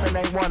nigga, rapping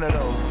ain't one of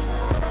those.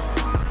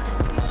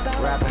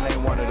 Rapping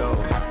ain't one of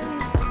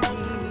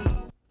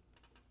those.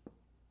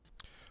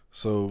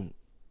 So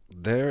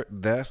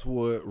that's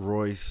what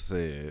Royce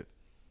said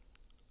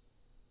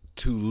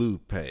to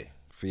Lupe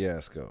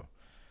Fiasco.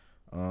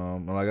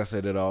 And like I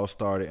said, it all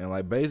started, and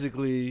like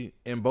basically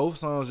in both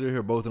songs you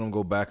hear both of them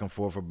go back and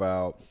forth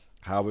about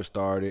how it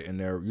started and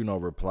their, you know,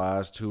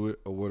 replies to it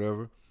or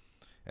whatever.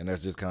 And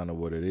that's just kind of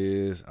what it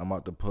is. I'm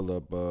about to pull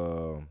up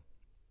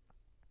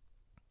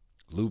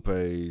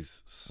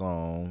Lupe's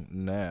song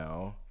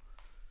now.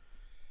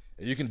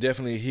 And you can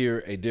definitely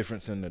hear a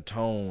difference in the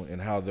tone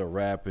and how they're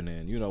rapping.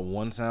 And, you know,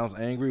 one sounds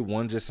angry.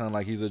 One just sounds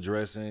like he's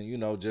addressing, you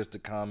know, just the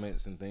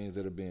comments and things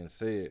that are being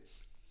said.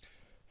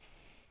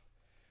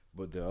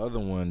 But the other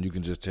one, you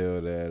can just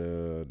tell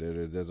that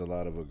there's a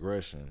lot of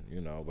aggression, you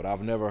know. But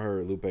I've never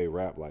heard Lupe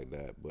rap like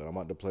that. But I'm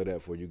about to play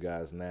that for you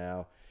guys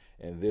now.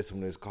 And this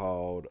one is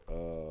called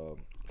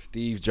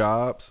Steve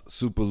Jobs,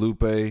 Super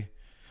Lupe.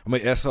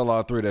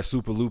 SLR3, that's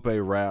Super Lupe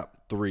Rap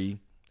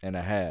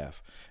 3.5.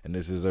 And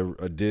this is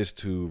a diss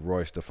to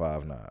Royce da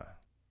 5'9".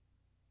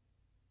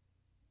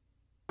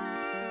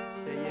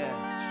 Say yeah,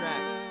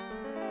 track.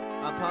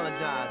 I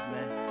apologize,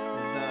 man.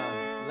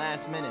 It's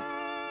last minute.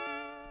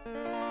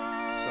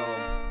 So.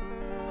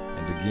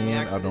 And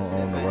again, I don't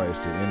own the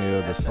rights to any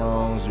of the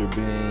songs you're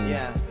being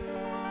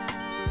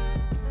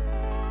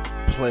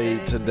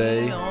played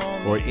today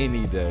or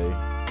any day.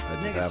 I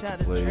just have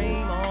to play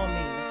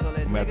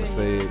it I'm gonna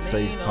have to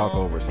say talk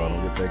over so I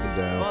don't get taken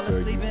down. Fair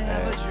use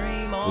ad.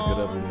 Look it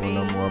up if you want to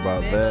know more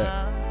about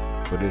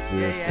that. But this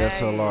is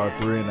SLR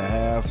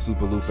 3.5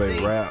 Super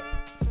Lupe Rap.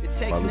 It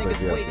takes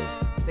niggas weeks.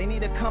 They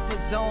need a comfort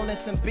zone and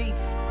some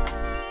beats.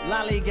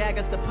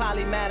 Lollygaggers to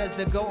polymatters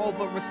that go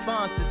over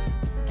responses.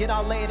 Get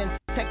all laid and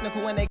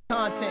technical in their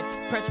content.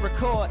 Press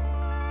record.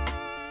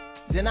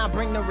 Then I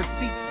bring the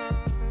receipts.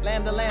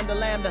 Lambda, lambda,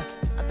 lambda.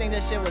 I think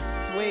that shit was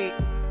sweet.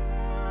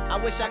 I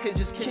wish I could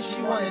just kiss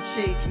you on the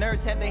cheek.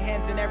 Nerds have their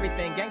hands in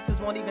everything.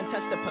 Gangsters won't even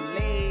touch the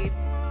police.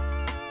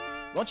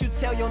 Won't you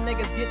tell your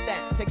niggas get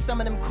that? Take some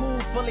of them cool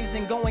fullies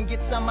and go and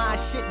get some of our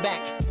shit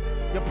back.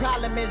 Your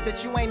problem is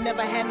that you ain't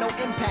never had no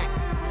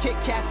impact. Kit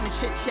Kats and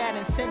chit chat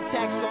and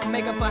syntax won't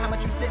make up for how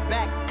much you sit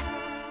back.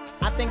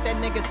 I think that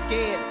nigga's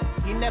scared.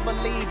 He never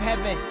leave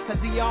heaven,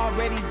 cause he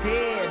already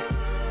dead.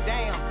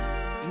 Damn,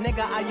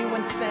 nigga, are you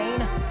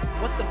insane?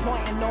 What's the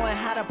point in knowing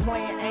how to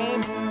point and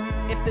aim?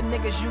 If the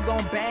niggas you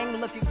gon' bang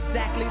look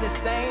exactly the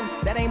same,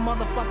 that ain't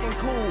motherfucking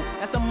cool,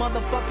 that's a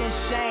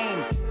motherfucking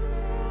shame.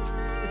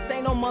 This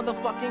ain't no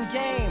motherfucking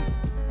game.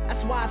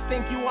 That's why I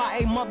think you are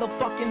a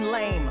motherfucking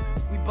lame.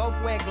 We both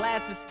wear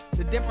glasses.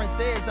 The difference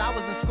is I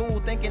was in school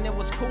thinking it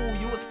was cool.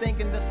 You was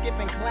thinking of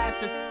skipping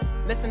classes.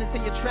 Listening to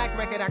your track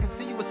record, I can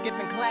see you was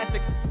skipping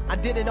classics. I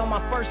did it on my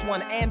first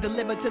one and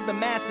delivered to the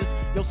masses.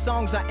 Your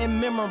songs are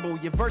immemorable,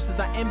 your verses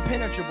are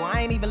impenetrable.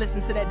 I ain't even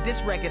listened to that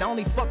diss record. I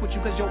only fuck with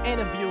you cause your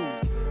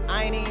interviews.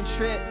 I ain't even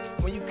tripped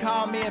when you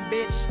called me a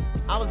bitch.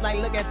 I was like,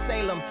 look at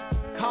Salem,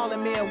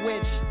 calling me a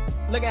witch.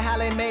 Look at how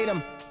they made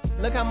him.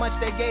 Look how much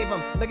they gave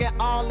him. Look at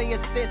all the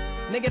assists.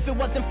 Nigga, if it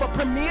wasn't for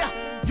Premier,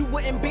 you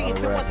wouldn't be.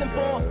 If it wasn't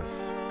for,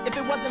 if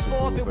it wasn't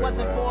for, if it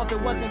wasn't for, if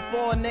it wasn't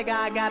for, nigga,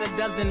 I got a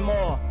dozen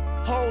more.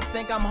 Hove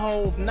think I'm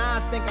Hove,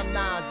 Nas think I'm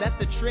Nas. That's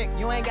the trick.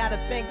 You ain't gotta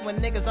think when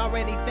niggas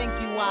already think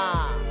you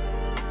are.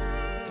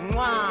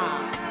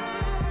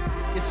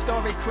 Mwah. Your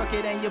story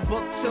crooked and your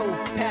book too.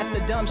 Past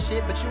the dumb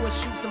shit, but you would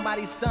shoot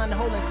somebody's son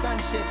holding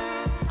sunships.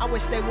 I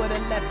wish they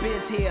would've left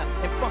Biz here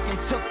and fucking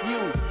took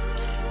you.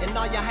 And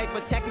all your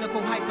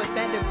hyper-technical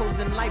hypotheticals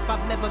in life,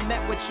 I've never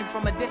met with you.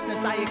 From a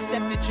distance, I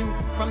accepted you.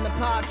 From the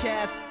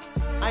podcast,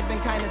 I've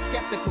been kinda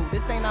skeptical.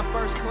 This ain't our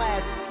first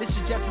class, this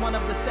is just one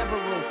of the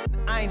several.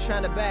 I ain't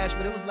trying to bash,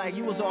 but it was like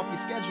you was off your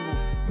schedule.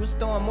 You was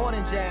throwing more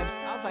than jabs.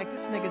 I was like,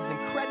 this nigga's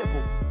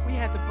incredible. We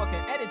had to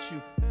fucking edit you.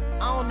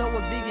 I don't know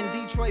what vegan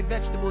Detroit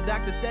vegetable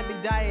Dr.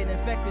 Sebi diet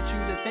infected you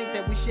to think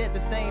that we shared the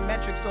same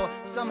metrics, or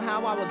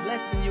somehow I was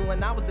less than you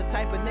and I was the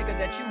type of nigga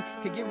that you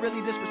could get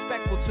really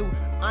disrespectful to.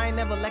 I ain't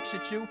never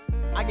lectured you.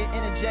 I get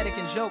energetic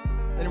and joke.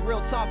 And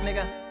real talk,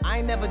 nigga, I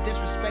ain't never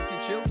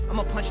disrespected you.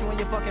 I'ma punch you in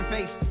your fucking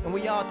face, and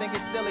we all think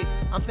it's silly.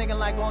 I'm thinking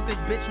like, won't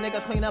this bitch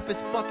nigga clean up his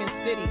fucking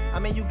city? I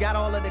mean, you got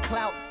all of the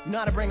clout, you know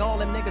how to bring all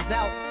them niggas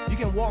out. You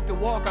can walk the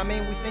walk, I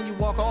mean, we seen you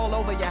walk all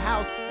over your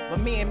house.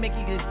 But me and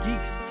Mickey is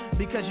geeks,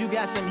 because you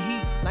got some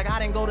heat. Like I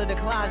didn't go to the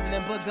closet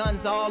and put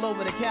guns all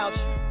over the couch.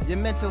 Your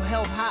mental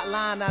health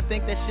hotline, I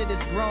think that shit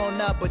is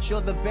grown up. But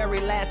you're the very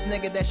last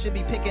nigga that should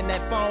be picking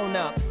that phone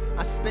up.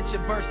 I spit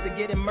your verse to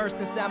get immersed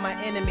inside my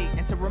enemy,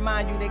 and to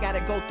remind you they gotta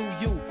go through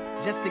you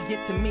just to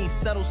get to me.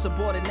 Subtle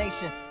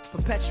subordination,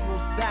 perpetual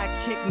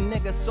sidekick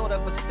nigga, sort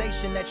of a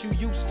station that you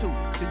used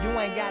to. So you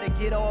ain't gotta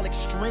get all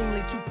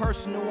extremely too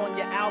personal on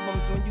your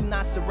albums when you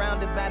not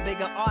surrounded by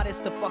bigger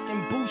artists to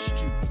fucking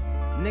boost you.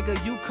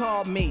 Nigga, you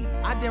called me,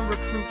 I didn't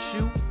recruit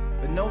you,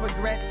 but no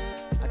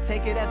regrets, I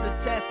take it as a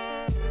test.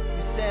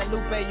 You said,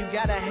 Lupe, you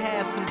gotta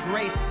have some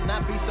grace,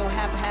 not be so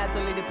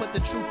haphazardly to put the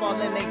truth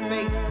all in their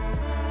face.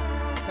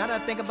 Now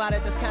that I think about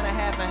it, that's kinda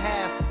half and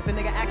half. If a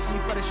nigga asking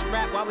you for the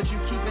strap, why would you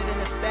keep it in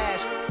the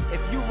stash?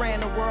 If you ran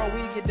the world,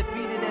 we'd get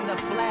defeated in a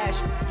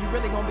flash. You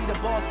really gonna be the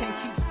boss, can't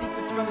keep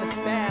secrets from the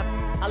staff.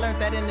 I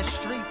learned that in the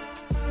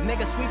streets.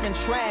 Nigga sweeping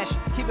trash,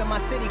 keeping my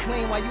city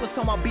clean while you was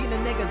talking about beating a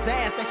nigga's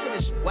ass. That shit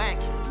is whack.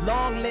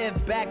 Long live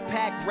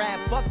backpack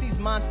rap. Fuck these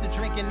monster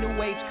drinking, new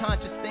age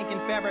conscious thinking.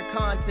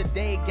 Farrakhan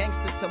today,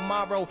 gangster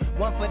tomorrow.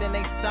 One foot in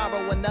they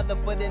sorrow, another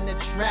foot in the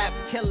trap.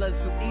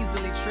 Killers who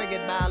easily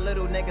triggered by a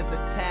little nigga's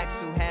attacks,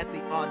 who had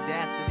the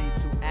audacity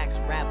to ask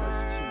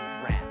rappers to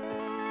rap.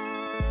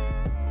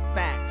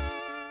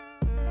 Facts.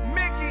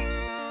 Mickey!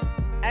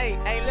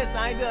 Hey, listen,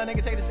 I ain't done,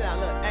 nigga. Check this shit out.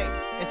 Look, hey,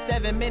 in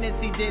 7 minutes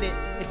he did it.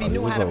 If he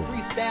knew how to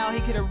freestyle, he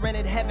could have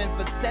rented heaven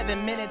for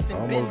 7 minutes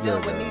and been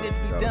done what needed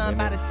to be done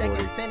by the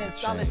second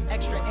sentence. All his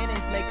extra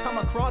innings may come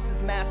across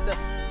as master,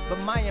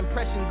 but my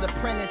impression's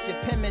apprentice. Your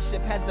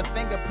penmanship has the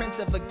fingerprints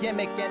of a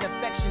gimmick and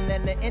affection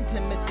and the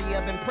intimacy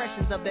of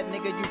impressions of that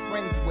nigga you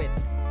friends with.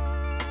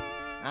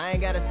 I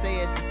ain't gotta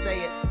say it to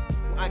say it.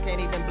 I can't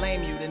even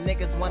blame you. The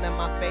nigga's one of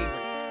my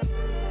favorites.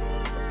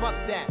 Fuck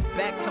that,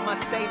 back to my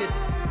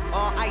status.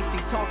 All icy,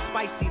 talk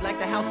spicy like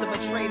the house of a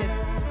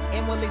traitoress.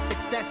 Inwardly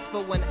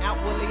successful when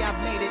outwardly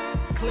I've made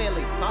it.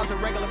 Clearly, if I was a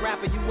regular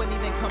rapper, you wouldn't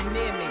even come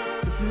near me.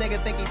 This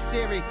nigga think he's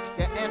Siri,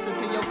 the answer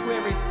to your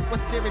queries.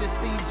 What's Siri to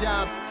Steve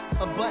Jobs?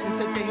 A button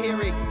to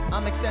Tahiri.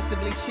 I'm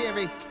excessively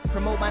cheery,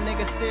 promote my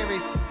nigga's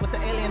theories. What's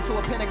an alien to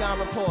a Pentagon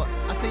report?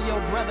 I see your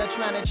brother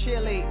trying to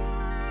cheerlead.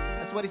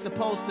 That's what he's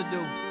supposed to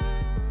do.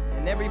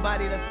 and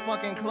everybody that's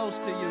fucking close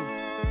to you.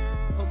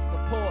 Supposed to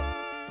support,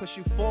 push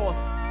you forth,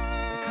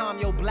 and calm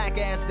your black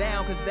ass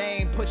down, cause they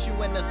ain't put you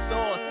in the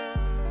source.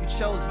 You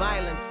chose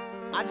violence.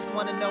 I just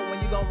wanna know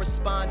when you gon'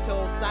 respond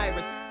to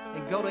Osiris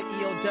and go to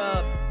EO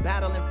Dub,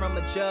 battling from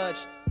a judge,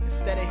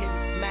 instead of hitting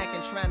smack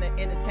and trying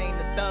to entertain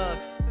the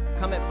thugs.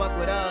 Come and fuck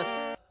with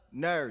us,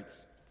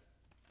 nerds.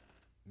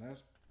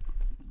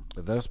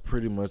 That's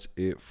pretty much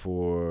it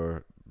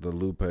for the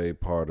Lupe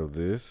part of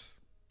this.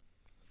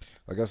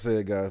 Like I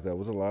said, guys, that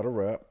was a lot of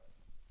rap.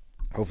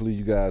 Hopefully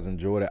you guys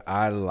enjoyed it.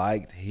 I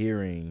liked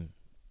hearing,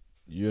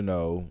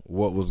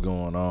 what was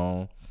going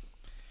on.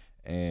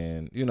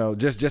 And,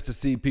 just to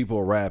see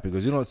people rapping,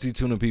 because you don't see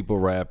too many people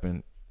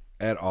rapping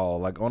at all.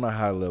 Like on a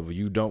high level,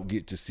 you don't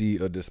get to see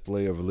a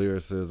display of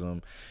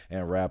lyricism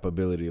and rap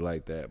ability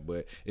like that.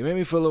 But it made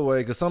me feel away,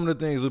 because some of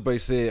the things Lupe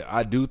said,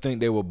 I do think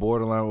they were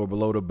borderline or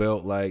below the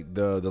belt, like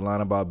the line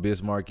about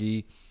Biz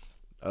Markie,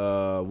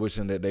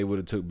 wishing that they would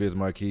have took Biz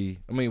Markie.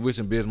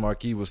 Wishing Biz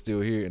Markie was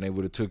still here and they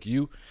would have took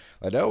you.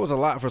 Like that was a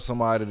lot for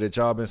somebody that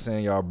y'all been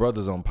saying y'all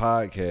brothers on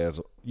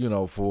podcasts,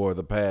 for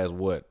the past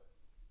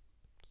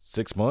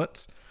 6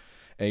 months,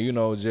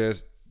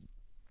 and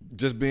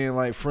just being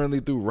like friendly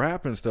through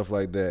rap and stuff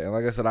like that. And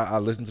like I said, I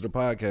listened to the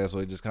podcast, so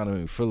it just kind of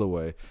made me feel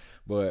away.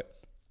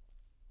 But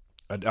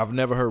I've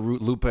never heard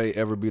Lupe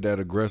ever be that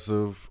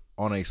aggressive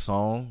on a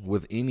song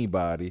with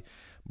anybody.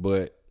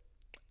 But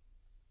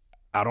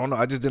I don't know.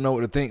 I just didn't know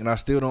what to think, and I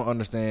still don't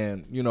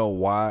understand,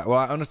 why. Well,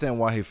 I understand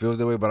why he feels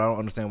that way, but I don't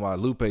understand why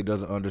Lupe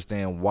doesn't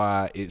understand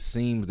why it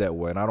seems that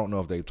way. And I don't know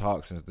if they've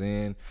talked since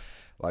then.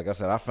 Like I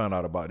said, I found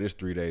out about this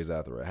 3 days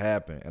after it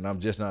happened, and I'm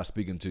just not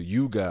speaking to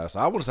you guys.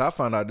 So I want to say I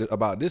found out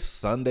about this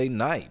Sunday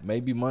night,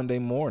 maybe Monday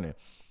morning,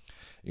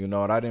 and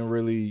I didn't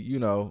really,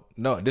 no,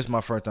 this is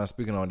my first time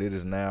speaking on it. It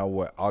is now,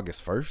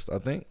 August 1st, I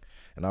think,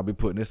 and I'll be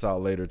putting this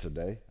out later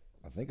today.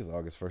 I think it's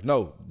August 1st.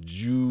 No,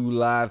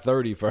 July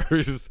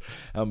 31st.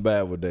 I'm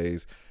bad with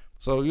days.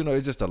 So,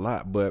 it's just a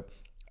lot, but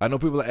I know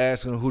people are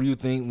asking, who do you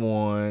think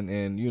won,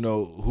 and,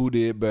 who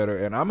did better,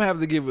 and I'm going to have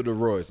to give it to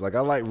Royce. Like,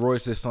 I like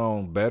Royce's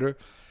song better.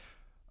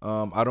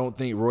 I don't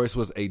think Royce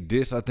was a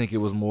diss. I think it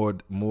was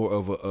more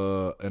of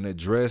an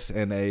address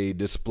and a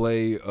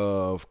display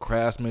of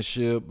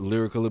craftsmanship,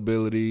 lyrical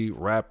ability,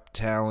 rap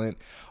talent,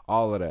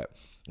 all of that.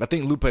 I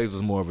think Lupe's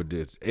was more of a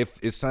diss. If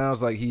it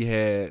sounds like he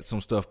had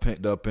some stuff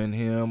pent up in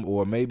him,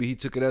 or maybe he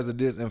took it as a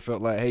diss and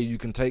felt like, hey, you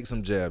can take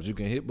some jabs, you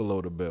can hit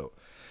below the belt.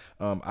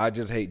 I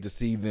just hate to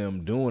see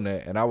them doing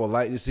that, and I would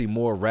like to see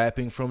more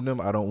rapping from them.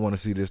 I don't want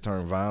to see this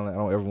turn violent. I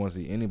don't ever want to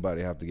see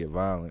anybody have to get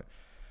violent.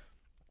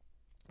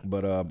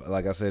 But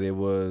like I said, it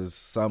was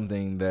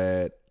something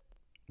that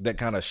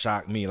kind of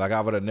shocked me. Like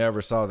I would have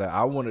never saw that.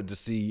 I wanted to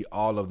see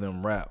all of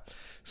them rap.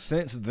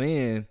 Since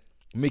then,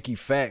 Mickey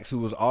Fax, who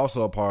was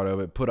also a part of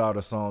it, put out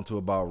a song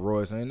about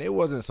Royce, and it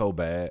wasn't so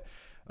bad.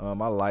 I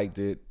liked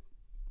it.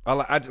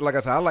 Like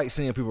I said, I like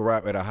seeing people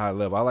rap at a high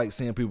level. I like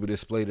seeing people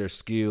display their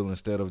skill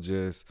instead of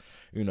just,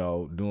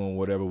 doing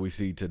whatever we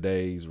see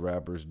today's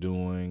rappers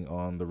doing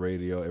on the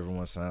radio.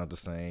 Everyone sounds the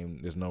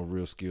same. There's no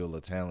real skill or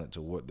talent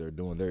to what they're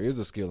doing. There is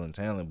a skill and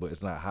talent, but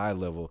it's not high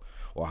level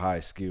or high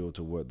skill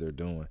to what they're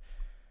doing.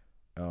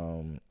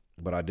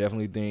 But I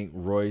definitely think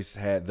Royce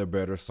had the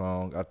better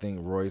song. I think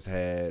Royce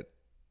had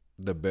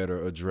the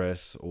better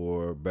address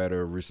or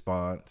better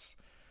response.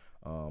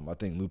 I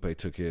think Lupe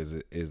took his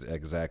is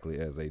exactly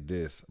as a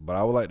diss. But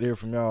I would like to hear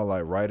from y'all.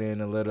 Like, write in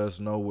and let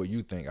us know what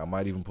you think. I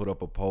might even put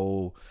up a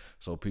poll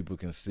so people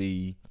can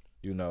see,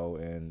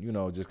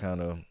 and, just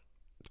kind of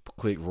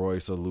click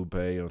Royce or Lupe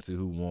and see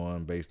who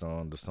won based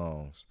on the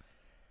songs.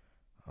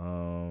 I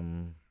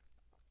don't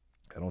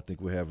think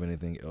we have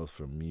anything else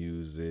for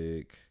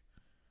music.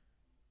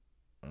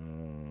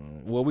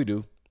 Well, we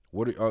do.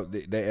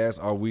 They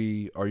asked, are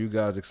you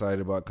guys excited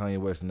about Kanye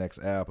West's next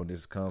album?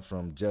 This comes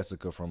from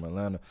Jessica from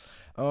Atlanta.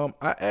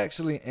 I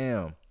actually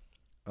am.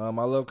 I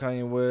love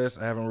Kanye West.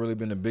 I haven't really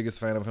been the biggest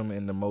fan of him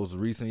in the most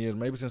recent years,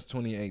 maybe since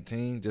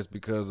 2018, just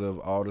because of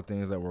all the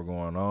things that were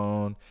going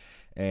on.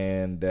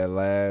 And that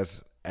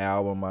last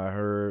album I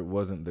heard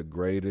wasn't the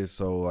greatest,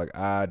 so like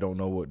I don't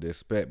know what to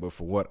expect. But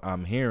for what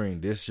I'm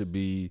hearing, this should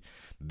be.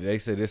 They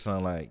say this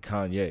sound like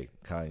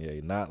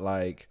Kanye, not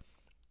like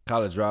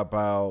College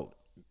Dropout,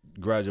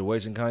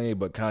 Graduation Kanye,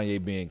 but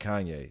Kanye being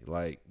Kanye,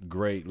 like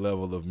great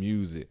level of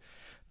music.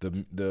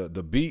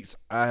 The beats,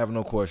 I have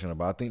no question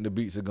about. I think the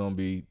beats are gonna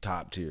be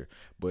top tier,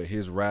 but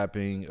his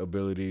rapping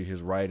ability,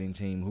 his writing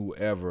team,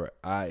 whoever,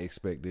 I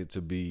expect it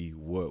to be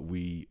what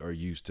we are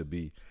used to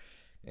be.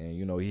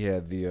 And he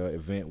had the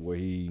event where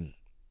he,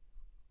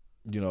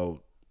 I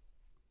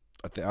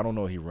don't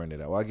know if he rented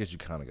it out. Well, I guess you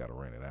kind of got to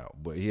rent it out,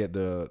 but he had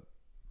the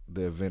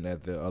event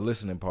at the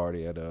listening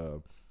party at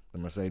the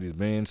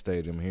Mercedes-Benz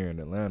Stadium here in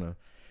Atlanta.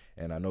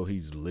 And I know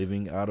he's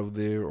living out of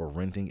there or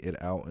renting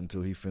it out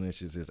until he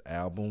finishes his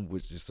album,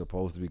 which is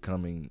supposed to be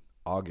coming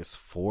August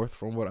 4th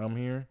from what I'm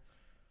hearing.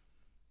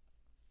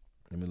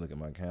 Let me look at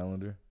my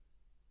calendar.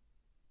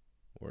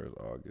 Where's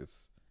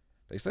August?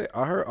 They say,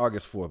 I heard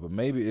August 4th, but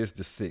maybe it's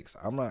the 6th.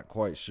 I'm not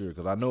quite sure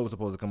because I know it was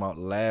supposed to come out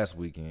last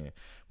weekend,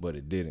 but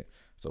it didn't.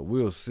 So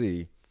we'll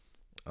see.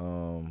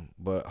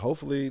 But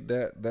hopefully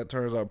that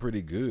turns out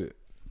pretty good.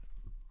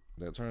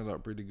 That turns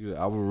out pretty good.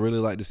 I would really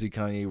like to see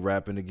Kanye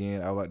rapping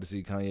again. I would like to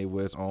see Kanye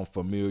West on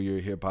familiar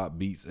hip hop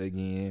beats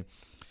again.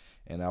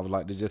 And I would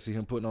like to just see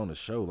him putting on a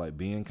show, like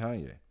being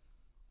Kanye.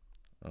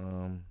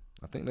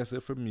 I think that's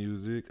it for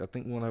music. I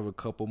think we'll have a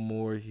couple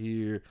more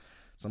here.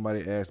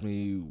 Somebody asked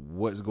me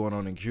what's going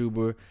on in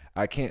Cuba.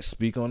 I can't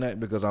speak on that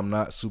because I'm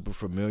not super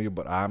familiar,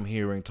 but I'm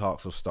hearing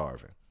talks of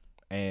starving.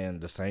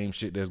 And the same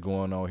shit that's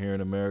going on here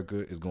in America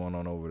is going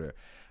on over there.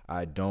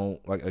 I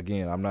don't, like,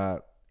 again, I'm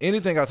not,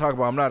 anything I talk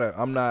about,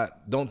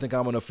 don't think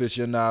I'm an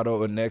aficionado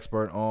or an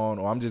expert on,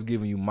 or I'm just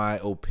giving you my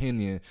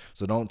opinion.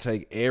 So don't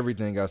take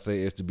everything I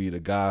say as to be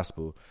the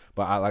gospel.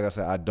 But like I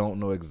said, I don't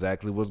know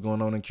exactly what's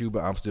going on in Cuba.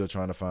 I'm still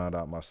trying to find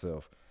out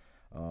myself.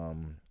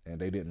 And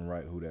they didn't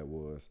write who that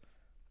was.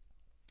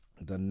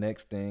 The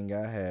next thing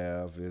I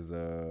have is,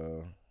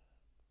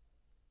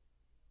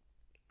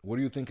 what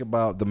do you think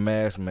about the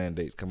mask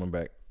mandates coming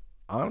back?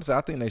 Honestly,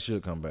 I think they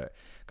should come back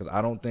because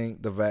I don't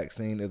think the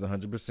vaccine is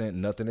 100%.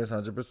 Nothing is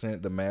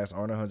 100%. The masks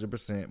aren't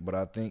 100%. But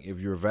I think if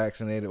you're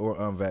vaccinated or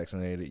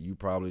unvaccinated, you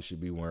probably should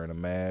be wearing a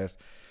mask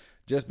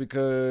just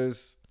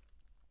because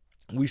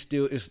we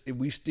still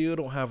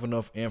don't have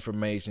enough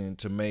information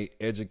to make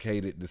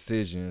educated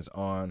decisions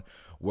on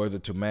whether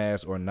to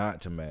mask or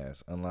not to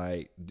mask.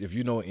 Unlike if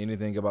you know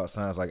anything about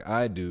science like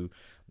I do,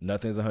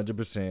 nothing's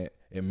 100%.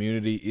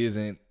 Immunity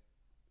isn't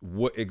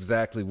what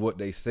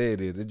they said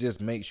is. It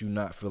just makes you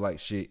not feel like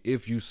shit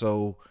if you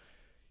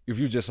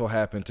just so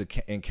happen to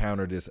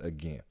encounter this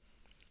again.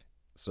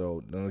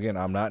 So again,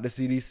 I'm not the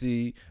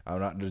CDC,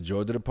 I'm not the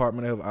Georgia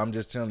Department of Health. I'm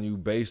just telling you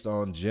based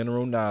on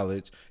general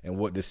knowledge and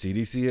what the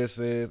CDC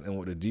says and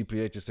what the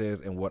DPH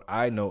says and what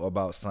I know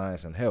about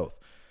science and health,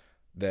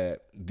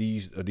 that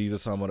these are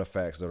some of the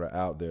facts that are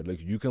out there.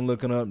 Like, you can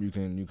look it up, you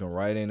can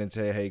write in and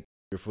say, hey,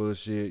 you're full of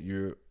shit,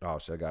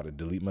 I gotta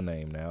delete my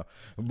name now.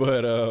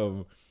 But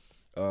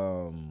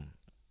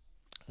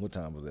what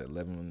time was that?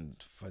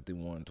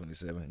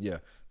 11:51:27. Yeah.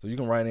 So you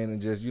can write in and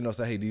just,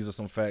 say, hey, these are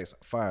some facts.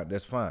 Fine.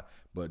 That's fine.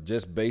 But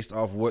just based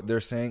off what they're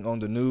saying on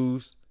the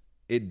news,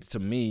 to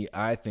me,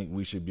 I think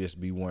we should just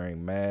be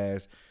wearing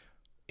masks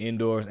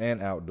indoors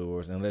and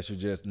outdoors unless you're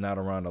just not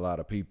around a lot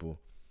of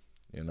people,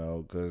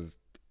 because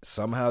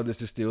somehow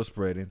this is still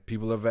spreading.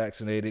 People are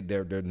vaccinated.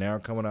 They're now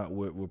coming out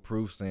with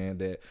proof saying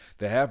that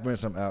there have been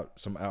some out,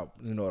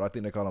 I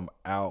think they call them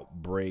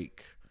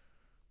outbreak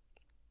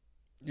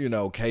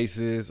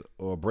cases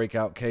or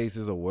breakout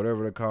cases or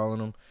whatever they're calling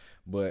them.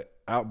 But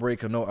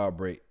outbreak or no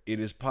outbreak, it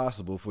is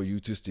possible for you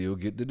to still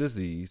get the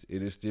disease.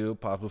 It is still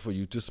possible for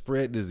you to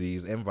spread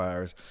disease and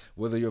virus,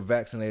 whether you're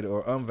vaccinated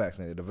or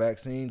unvaccinated. The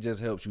vaccine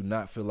just helps you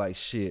not feel like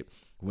shit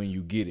when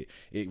you get it.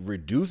 It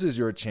reduces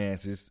your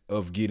chances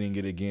of getting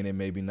it again and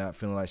maybe not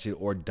feeling like shit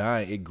or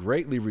dying. It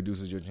greatly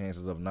reduces your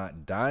chances of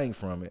not dying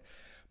from it.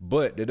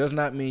 But that does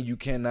not mean you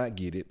cannot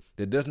get it.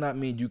 That does not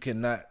mean you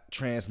cannot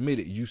transmit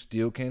it. You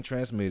still can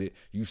transmit it.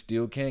 You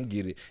still can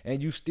get it.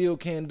 And you still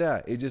can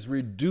die. It just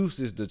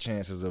reduces the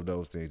chances of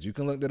those things. You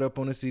can look that up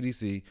on the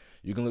CDC.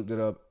 You can look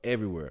that up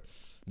everywhere.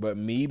 But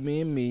me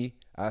being me,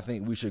 I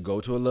think we should go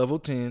to a level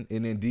 10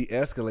 and then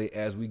de-escalate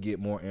as we get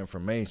more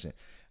information.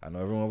 I know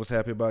everyone was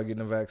happy about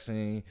getting a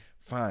vaccine.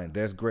 Fine,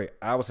 that's great.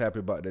 I was happy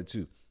about that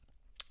too.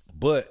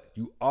 But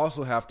you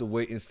also have to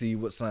wait and see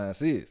what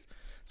science is.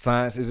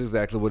 Science is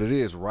exactly what it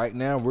is. Right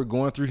now, we're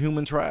going through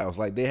human trials.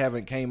 Like, they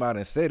haven't came out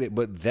and said it,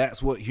 but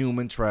that's what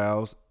human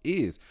trials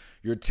is.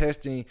 You're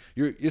testing.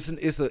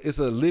 It's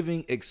a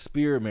living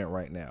experiment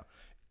right now.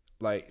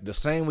 Like, the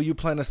same way you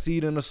plant a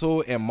seed in the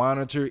soil and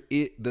monitor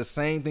it, the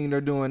same thing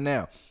they're doing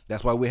now.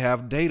 That's why we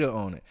have data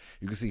on it.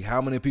 You can see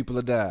how many people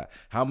have died,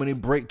 how many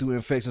breakthrough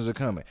infections are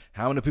coming,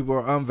 how many people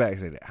are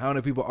unvaccinated, how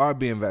many people are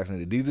being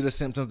vaccinated. These are the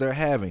symptoms they're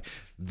having.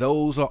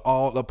 Those are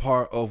all a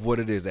part of what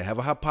it is. They have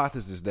a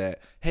hypothesis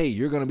that, hey,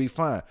 you're going to be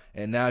fine.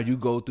 And now you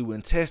go through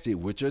and test it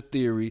with your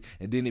theory,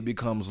 and then it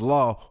becomes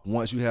law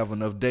once you have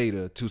enough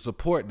data to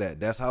support that.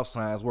 That's how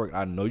science works.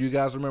 I know you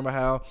guys remember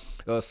how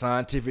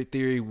scientific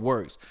theory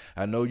works.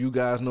 I know you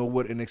guys know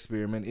what an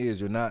experiment is.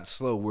 You're not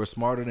slow. We're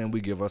smarter than we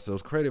give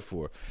ourselves credit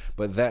for.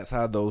 But that's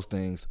how those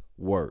things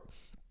work.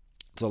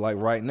 So like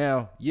right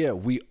now, yeah,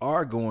 we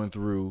are going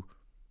through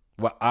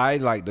what I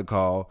like to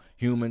call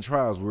human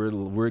trials.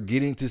 We're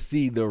getting to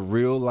see the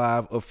real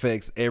live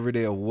effects every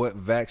day of what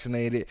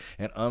vaccinated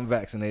and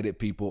unvaccinated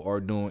people are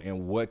doing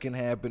and what can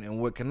happen and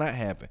what cannot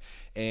happen.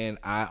 And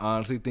I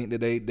honestly think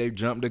that they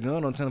jumped the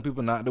gun on telling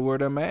people not to wear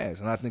their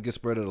masks. And I think it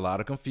spread a lot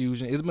of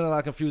confusion. It's been a lot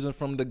of confusion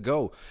from the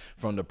go,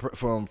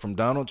 from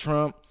Donald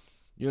Trump,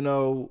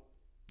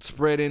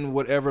 spreading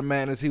whatever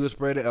madness he was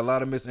spreading, a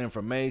lot of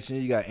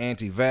misinformation. You got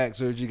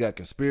anti-vaxxers, you got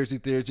conspiracy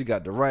theories, you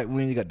got the right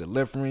wing, you got the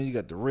left wing, you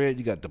got the red,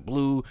 you got the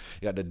blue, you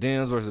got the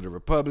Dems versus the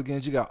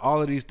Republicans. You got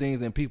all of these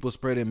things and people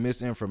spreading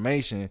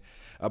misinformation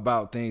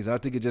about things. And I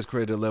think it just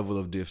created a level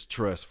of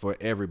distrust for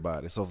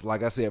everybody. So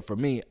like I said, for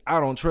me, I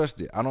don't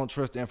trust it. I don't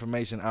trust the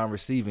information I'm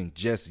receiving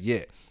just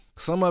yet.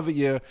 Some of it,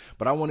 yeah,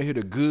 but I want to hear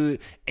the good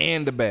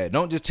and the bad.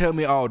 Don't just tell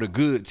me all the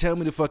good. Tell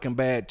me the fucking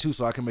bad too,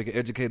 so I can make an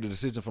educated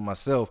decision for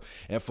myself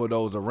and for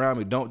those around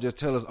me. Don't just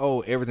tell us,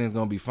 oh, everything's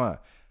going to be fine.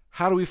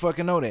 How do we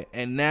fucking know that?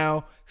 And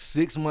now,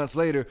 6 months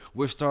later,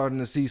 we're starting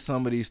to see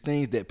some of these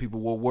things that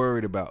people were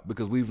worried about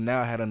because we've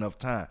now had enough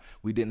time.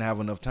 We didn't have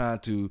enough time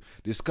to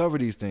discover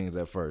these things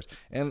at first.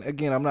 And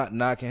again, I'm not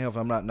knocking health.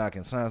 I'm not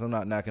knocking science. I'm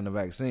not knocking the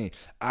vaccine.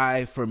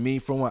 I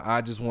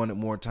just wanted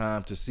more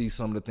time to see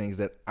some of the things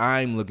that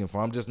I'm looking for.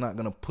 I'm just not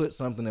going to put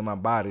something in my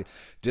body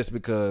just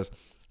because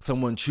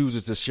someone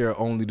chooses to share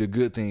only the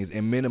good things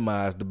and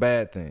minimize the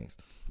bad things.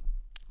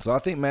 So I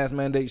think mask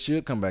mandates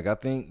should come back. I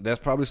think that's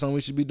probably something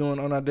we should be doing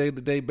on our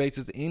day-to-day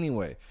basis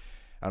anyway.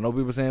 I know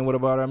people saying, what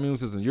about our immune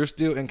system? You're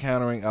still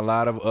encountering a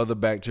lot of other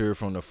bacteria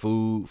from the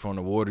food, from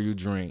the water you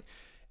drink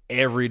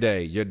every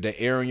day. The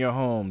air in your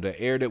home, the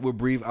air that we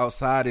breathe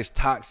outside is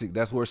toxic.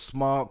 That's where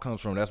smog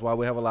comes from. That's why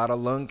we have a lot of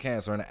lung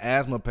cancer and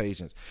asthma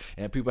patients.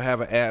 And people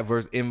have an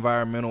adverse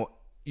environmental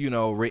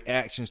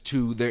reactions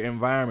to their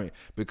environment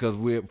because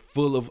we're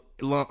full of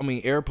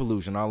air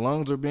pollution. Our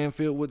lungs are being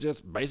filled with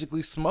just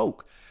basically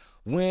smoke.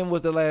 When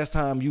was the last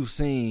time you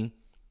seen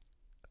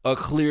a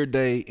clear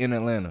day in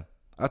Atlanta?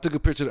 I took a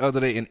picture the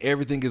other day and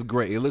everything is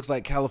great. It looks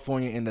like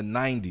California in the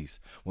 90s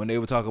when they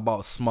would talk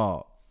about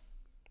smog.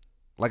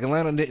 Like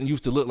Atlanta didn't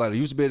used to look like it. You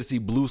used to be able to see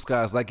blue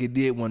skies like it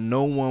did when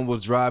no one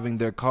was driving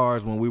their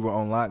cars when we were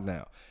on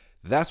lockdown.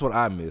 That's what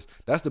I miss.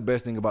 That's the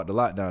best thing about the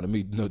lockdown to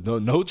me.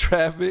 No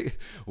traffic,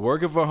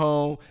 working from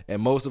home,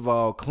 and most of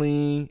all,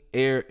 clean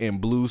air and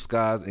blue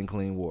skies and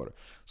clean water.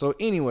 So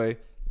anyway,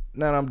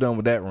 now that I'm done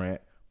with that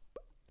rant,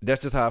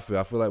 that's just how I feel.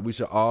 I feel like we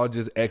should all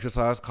just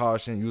exercise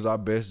caution, use our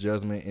best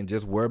judgment, and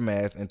just wear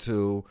masks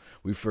until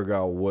we figure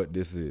out what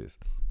this is.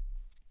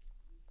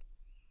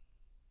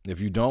 If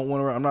you don't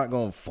want to, I'm not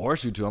going to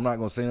force you to. I'm not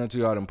going to say nothing to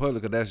you out in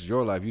public because that's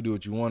your life. You do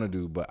what you want to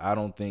do. But I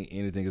don't think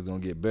anything is going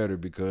to get better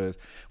because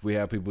we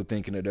have people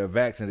thinking that they're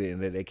vaccinated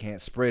and that they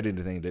can't spread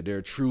anything, that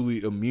they're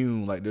truly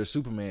immune, like they're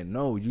Superman.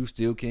 No, you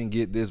still can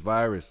get this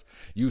virus.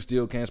 You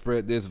still can't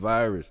spread this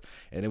virus.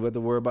 And then we have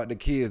to worry about the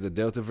kids. The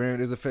Delta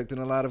variant is affecting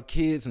a lot of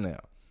kids now.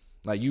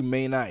 Like, you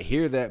may not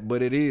hear that,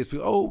 but it is.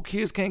 People,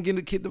 kids can't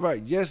get the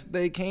virus. Yes,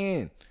 they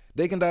can.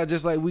 They can die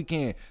just like we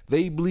can.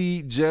 They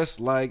bleed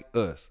just like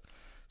us.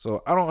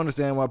 So I don't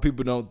understand why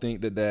people don't think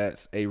that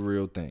that's a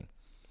real thing.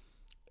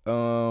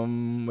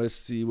 Let's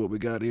see what we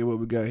got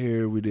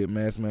here. We did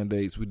mask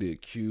mandates. We did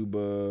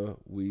Cuba.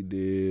 We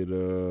did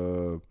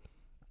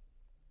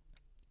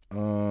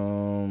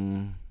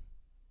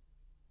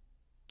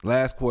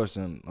last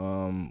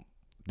question.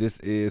 This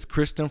is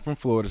Kristen from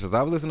Florida. Says,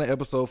 I was listening to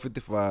episode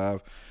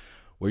 55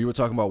 where you were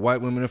talking about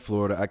white women in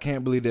Florida. I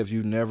can't believe that if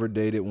you never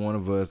dated one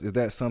of us, is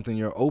that something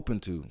you're open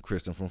to?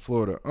 Kristen from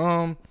Florida.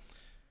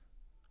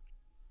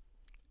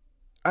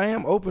 I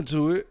am open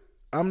to it.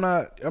 I'm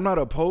not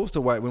opposed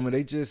to white women.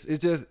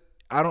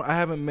 I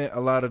haven't met a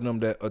lot of them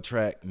that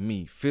attract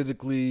me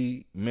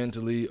physically,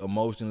 mentally,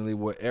 emotionally,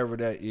 whatever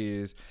that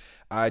is.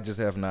 I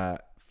just have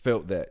not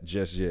felt that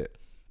just yet.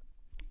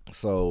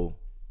 So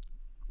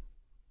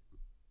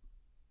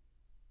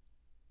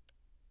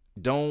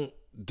don't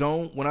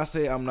when I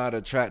say I'm not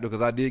attractive,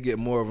 because I did get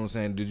more of them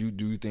saying, do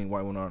you think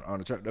white women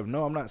aren't attractive?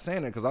 No, I'm not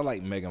saying that, because I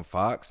like Megan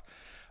Fox.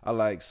 I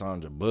like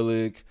Sandra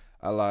Bullock.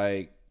 I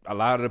like a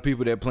lot of the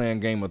people that play in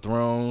Game of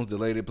Thrones. The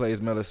lady that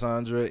plays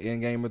Melisandre in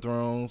Game of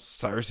Thrones.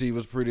 Cersei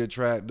was pretty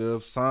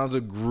attractive.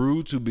 Sansa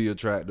grew to be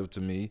attractive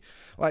to me.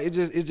 Like, it's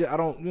just I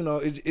don't,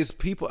 it's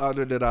people out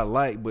there that I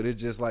like, but it's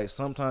just like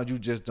sometimes you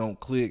just don't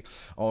click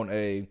on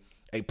a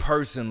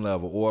person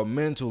level or a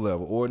mental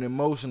level or an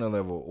emotional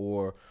level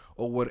or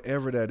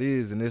whatever that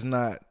is. And it's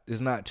not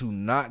to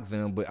knock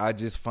them, but I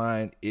just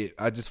find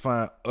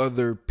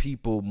other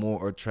people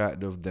more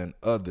attractive than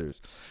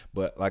others.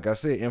 But like I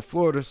said, in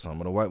Florida,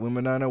 some of the white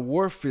women down there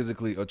were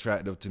physically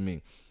attractive to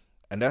me.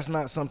 And that's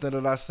not something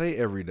that I say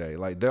every day.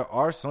 Like,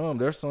 there's some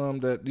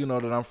that,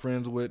 that I'm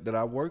friends with, that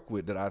I work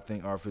with, that I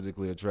think are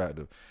physically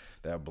attractive.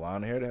 They have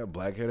blonde hair, they have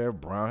black hair, they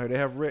have brown hair, they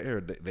have red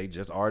hair. They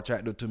just are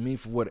attractive to me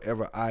for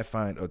whatever I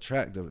find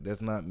attractive.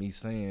 That's not me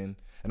saying,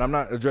 and I'm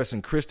not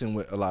addressing Kristen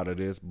with a lot of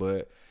this,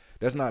 but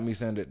that's not me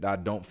saying that I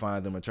don't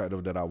find them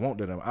attractive, that I won't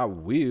to them. I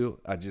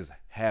will, I just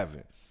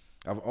haven't.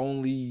 I've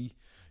only,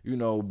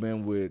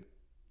 been with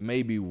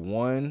maybe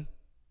one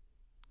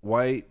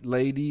white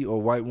lady or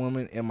white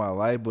woman in my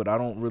life, but I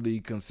don't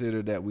really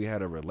consider that we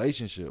had a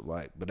relationship,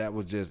 but that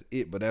was just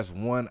it. But that's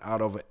one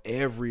out of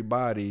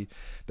everybody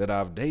that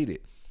I've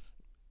dated,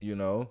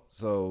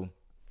 so,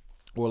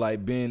 or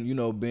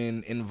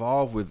been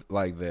involved with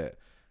like that.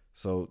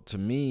 So to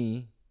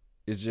me,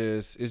 it's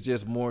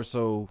just more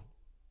so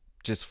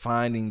just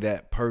finding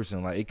that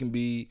person. Like, it can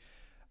be,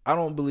 I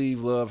don't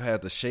believe love has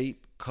the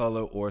shape,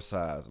 color, or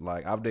size.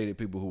 Like, I've dated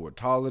people who were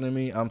taller than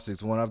me. I'm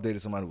 6'1". I've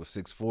dated somebody who was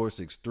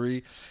 6'4",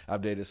 6'3".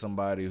 I've dated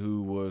somebody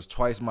who was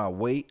twice my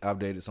weight. I've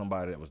dated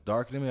somebody that was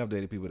darker than me. I've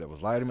dated people that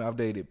was lighter than me. I've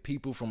dated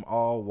people from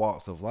all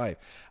walks of life.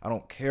 I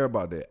don't care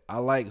about that. I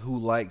like who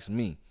likes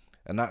me.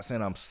 I'm not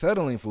saying I'm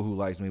settling for who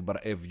likes me,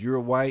 but if you're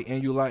white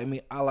and you like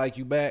me, I like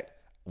you back.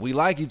 we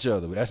like each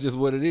other. That's just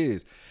what it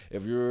is.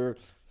 If you're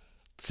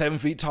 7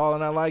 feet tall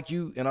and I like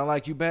you and I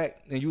like you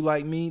back and you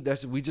like me,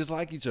 we just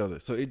like each other.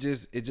 So it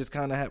just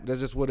kind of happens. That's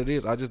just what it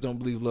is. I just don't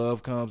believe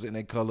love comes in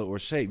a color or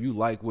shape. You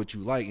like what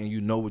you like and you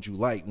know what you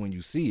like when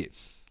you see it.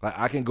 Like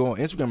I can go on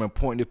Instagram and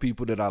point to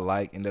people that I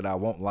like and that I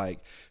won't like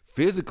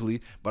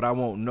physically, but I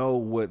won't know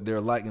what they're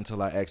like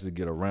until I actually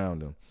get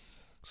around them.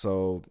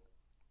 So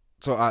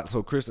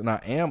Kristen, I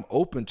am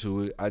open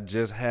to it. I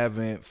just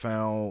haven't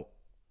found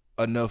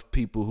enough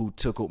people who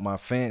tickled my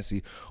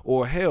fancy,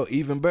 or hell,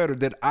 even better,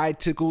 that I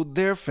tickled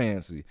their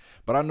fancy.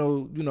 But I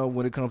know,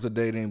 when it comes to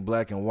dating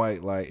black and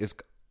white, like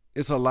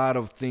it's a lot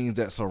of things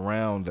that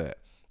surround that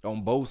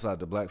on both sides,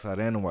 the black side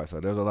and the white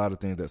side. There's a lot of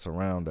things that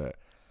surround that.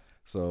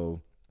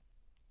 So,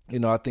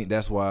 I think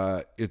that's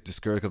why it's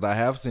discouraged, because I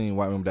have seen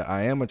white women that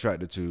I am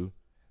attracted to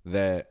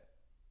that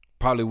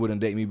probably wouldn't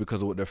date me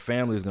because of what their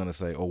family is going to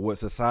say or what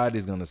society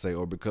is going to say,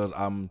 or because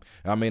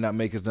I may not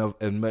make as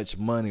much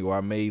money, or I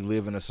may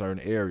live in a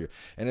certain area.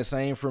 And the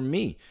same for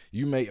me.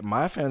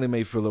 My family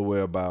may feel a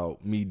way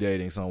about me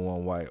dating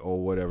someone white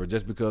or whatever,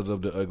 just because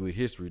of the ugly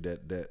history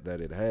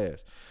that it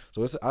has.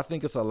 So I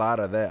think it's a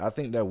lot of that. I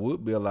think there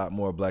would be a lot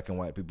more black and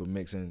white people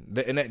mixing,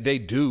 and they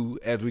do,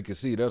 as we can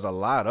see. There's a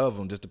lot of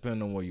them, just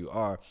depending on where you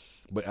are.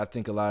 But I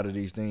think a lot of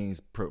these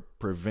things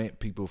prevent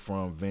people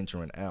from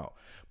venturing out.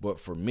 But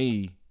for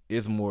me,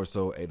 it's more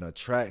so an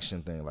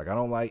attraction thing. Like, I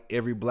don't like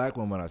every black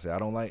woman I see. I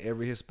don't like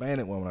every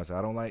Hispanic woman I see.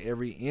 I don't like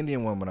every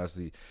Indian woman I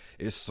see.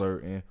 It's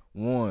certain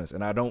ones.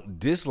 And I don't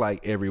dislike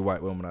every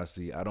white woman I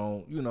see. I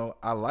don't,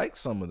 I like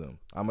some of them.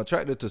 I'm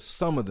attracted to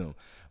some of them,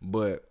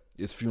 but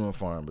it's few and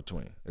far in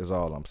between, is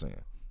all I'm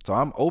saying. So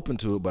I'm open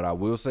to it, but I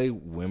will say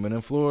women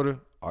in Florida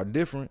are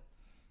different.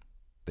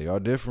 They are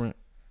different.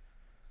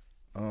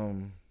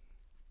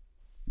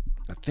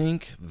 I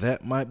think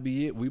that might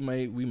be it. We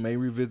may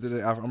revisit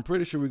it. I'm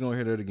pretty sure we're going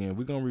to hear that again.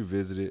 We're going to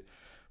revisit it.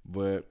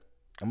 But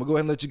I'm going to go ahead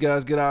and let you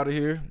guys get out of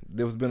here.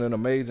 This has been an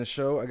amazing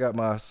show. I got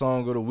my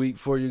song of the week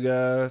for you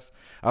guys.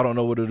 I don't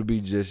know what it'll be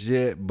just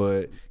yet,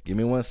 but give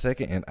me 1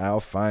 second and I'll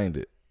find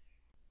it.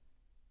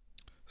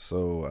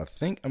 So I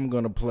think I'm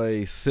going to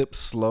play Sip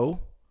Slow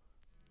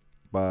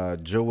by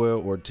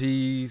Joel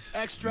Ortiz.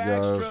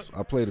 Extra.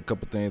 I played a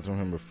couple things from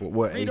him before.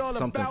 Well,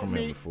 something from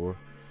him before.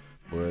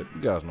 But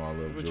you guys know I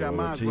love Joel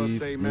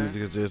Ortiz. His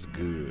music is just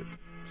good.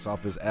 It's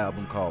off his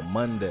album called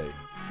Monday.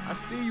 I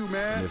see you,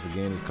 man. And this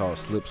again is called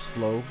Slip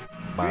Slow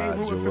by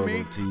Joel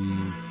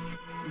Ortiz.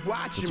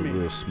 It's a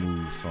real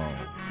smooth song.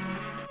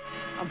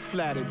 I'm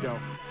flattered though.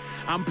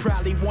 I'm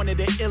probably one of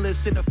the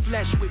illest in the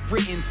flesh with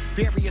writtens.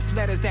 Various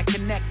letters that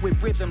connect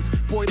with rhythms.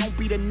 Boy, don't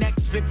be the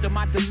next victim.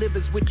 I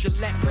delivers with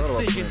Gillette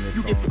precision.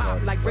 You get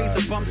popped like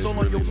razor bumps all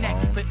on your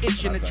neck for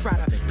itching to try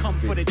to come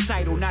for the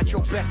title. Not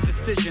your best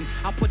decision.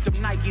 I put them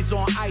Nikes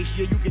on ice,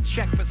 yeah, you can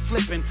check for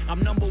slipping.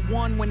 I'm number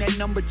one when that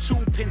number two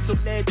pencil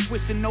lead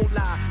twisting, no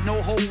lie.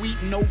 No whole wheat,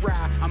 no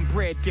rye. I'm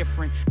bred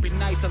different. Been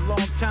nice a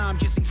long time,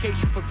 just in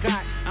case you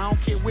forgot. I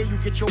don't care where you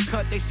get your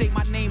cut, they say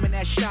my name in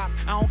that shop.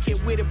 I don't care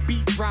where the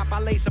beat drop, I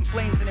lay some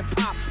flames and it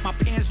pop. My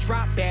pants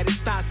drop bad, it's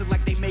thoughts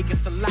like they make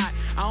us a lot.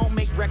 I don't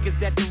make records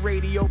that the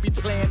radio be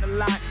playing a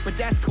lot, but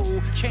that's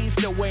cool, chains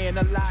still weighing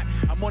a lot.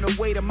 I'm on the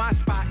way to my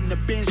spot in the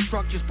Benz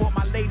truck, just bought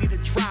my lady to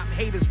drop.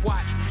 Haters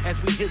watch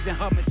as we his and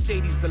her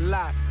Mercedes the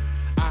lot.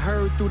 I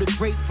heard through the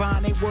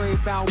grapevine, they worry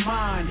about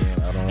mine.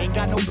 Ain't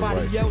got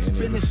nobody else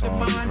business than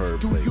mine.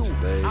 Do you?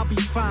 Today. I'll be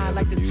fine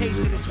like the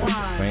taste of this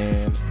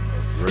wine.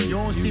 You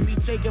don't see me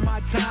taking my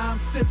time,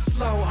 sip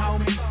slow,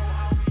 homie.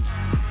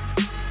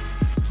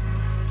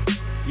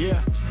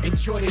 Yeah,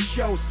 enjoy the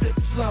show, sip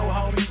slow,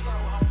 homie.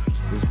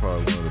 This is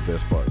probably one of the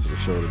best parts of the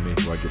show to me,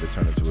 where I get to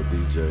turn into a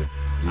DJ.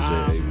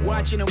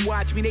 Watching them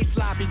watch me, they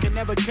sloppy, can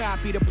never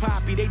copy the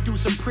poppy. They do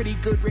some pretty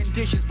good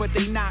renditions, but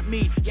they not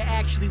me. You're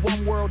actually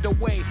one world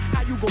away.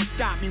 How you gonna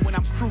stop me when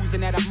I'm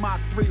cruising at a Mach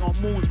 3 on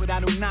moons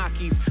without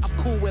Anunnakis? I'm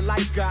cool where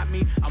life got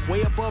me. I'm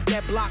way above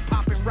that block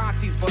popping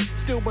Roxy's, but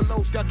still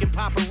below ducking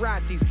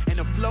paparazzis. And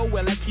the flow,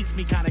 well, that keeps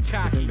me kinda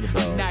cocky.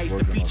 I'm nice,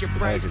 the feature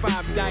price,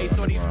 5 dice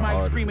on these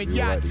mics screaming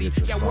Yahtzee.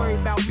 Y'all worried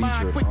about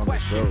mine? Quick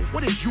question,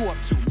 what is you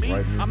up to? Me?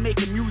 I'm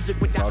making music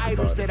with the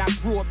idols that I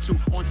grew up to.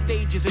 On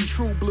stages in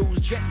True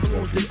Blues, Jet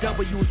Blues, the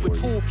W's with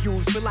pool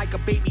views, feel like a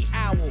baby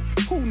owl.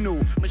 Who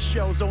knew?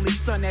 Michelle's only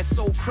son that's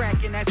so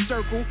crack in that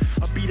circle.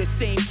 I'll be the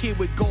same kid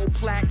with gold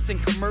plaques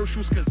and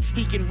commercials, cause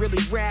he can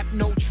really rap,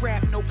 no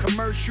trap, no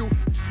commercial.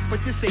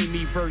 But this ain't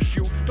me verse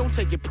you, don't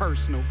take it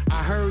personal.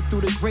 I heard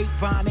through the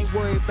grapevine, they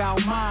worry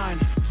about mine.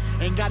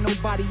 Ain't got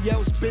nobody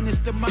else business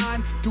to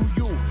mine. Do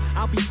you?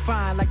 I'll be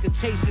fine like the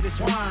taste of this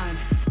wine.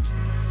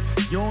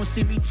 You don't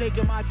see me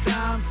taking my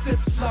time, sip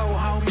slow,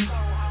 homie.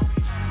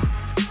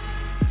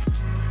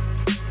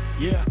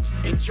 Yeah,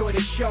 enjoy the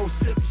show,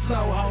 sip slow,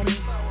 homie.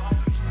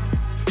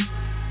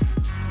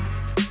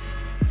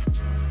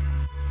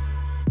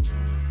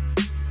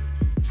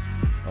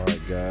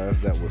 Alright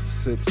guys, that was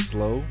Sip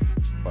Slow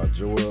by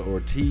Joel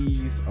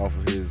Ortiz off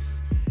of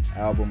his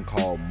album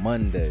called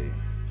Monday.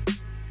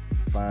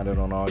 Find it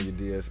on all your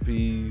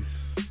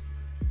DSPs.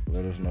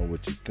 Let us know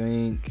what you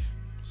think.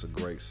 It's a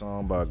great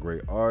song by a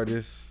great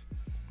artist.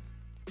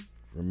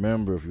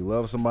 Remember, if you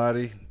love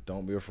somebody,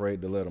 don't be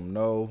afraid to let them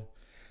know.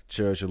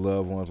 Cherish your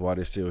loved ones while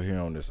they're still here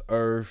on this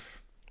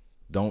earth.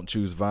 Don't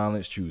choose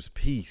violence, choose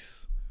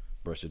peace.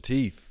 Brush your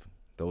teeth.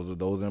 Those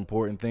are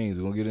important things.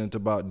 We're going to get into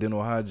about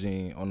dental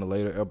hygiene on the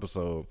later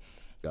episode.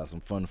 Got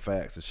some fun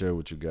facts to share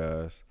with you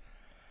guys.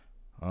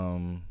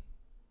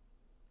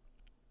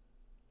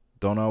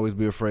 Don't always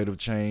be afraid of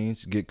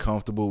change. Get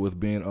comfortable with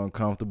being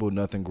uncomfortable.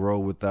 Nothing grow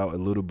without a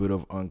little bit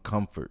of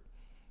uncomfort.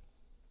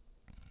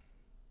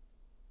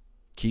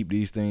 Keep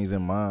these things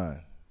in mind.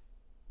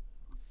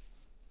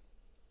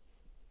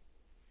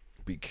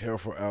 Be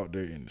careful out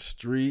there in the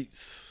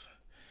streets.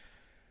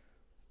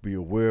 Be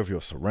aware of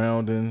your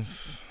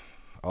surroundings.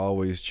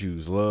 Always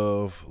choose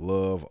love.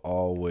 Love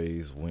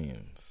always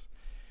wins.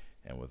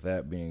 And with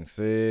that being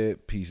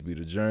said, peace be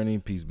the journey.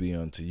 Peace be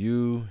unto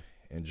you.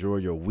 Enjoy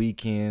your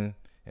weekend.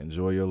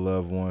 Enjoy your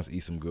loved ones. Eat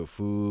some good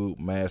food.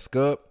 Mask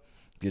up.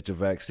 Get your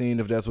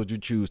vaccine if that's what you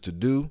choose to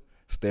do.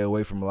 Stay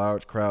away from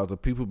large crowds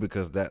of people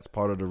because that's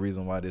part of the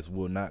reason why this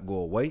will not go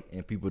away.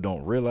 And people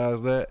don't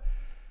realize that.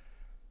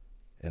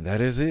 And that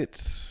is it.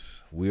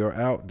 We are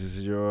out. This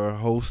is your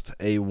host,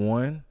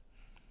 A1.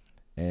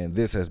 And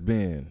this has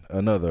been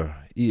another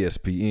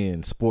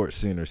ESPN, Sports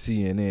Center,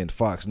 CNN,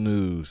 Fox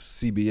News,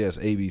 CBS,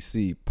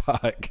 ABC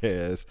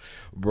podcast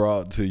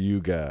brought to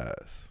you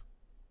guys.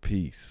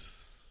 Peace.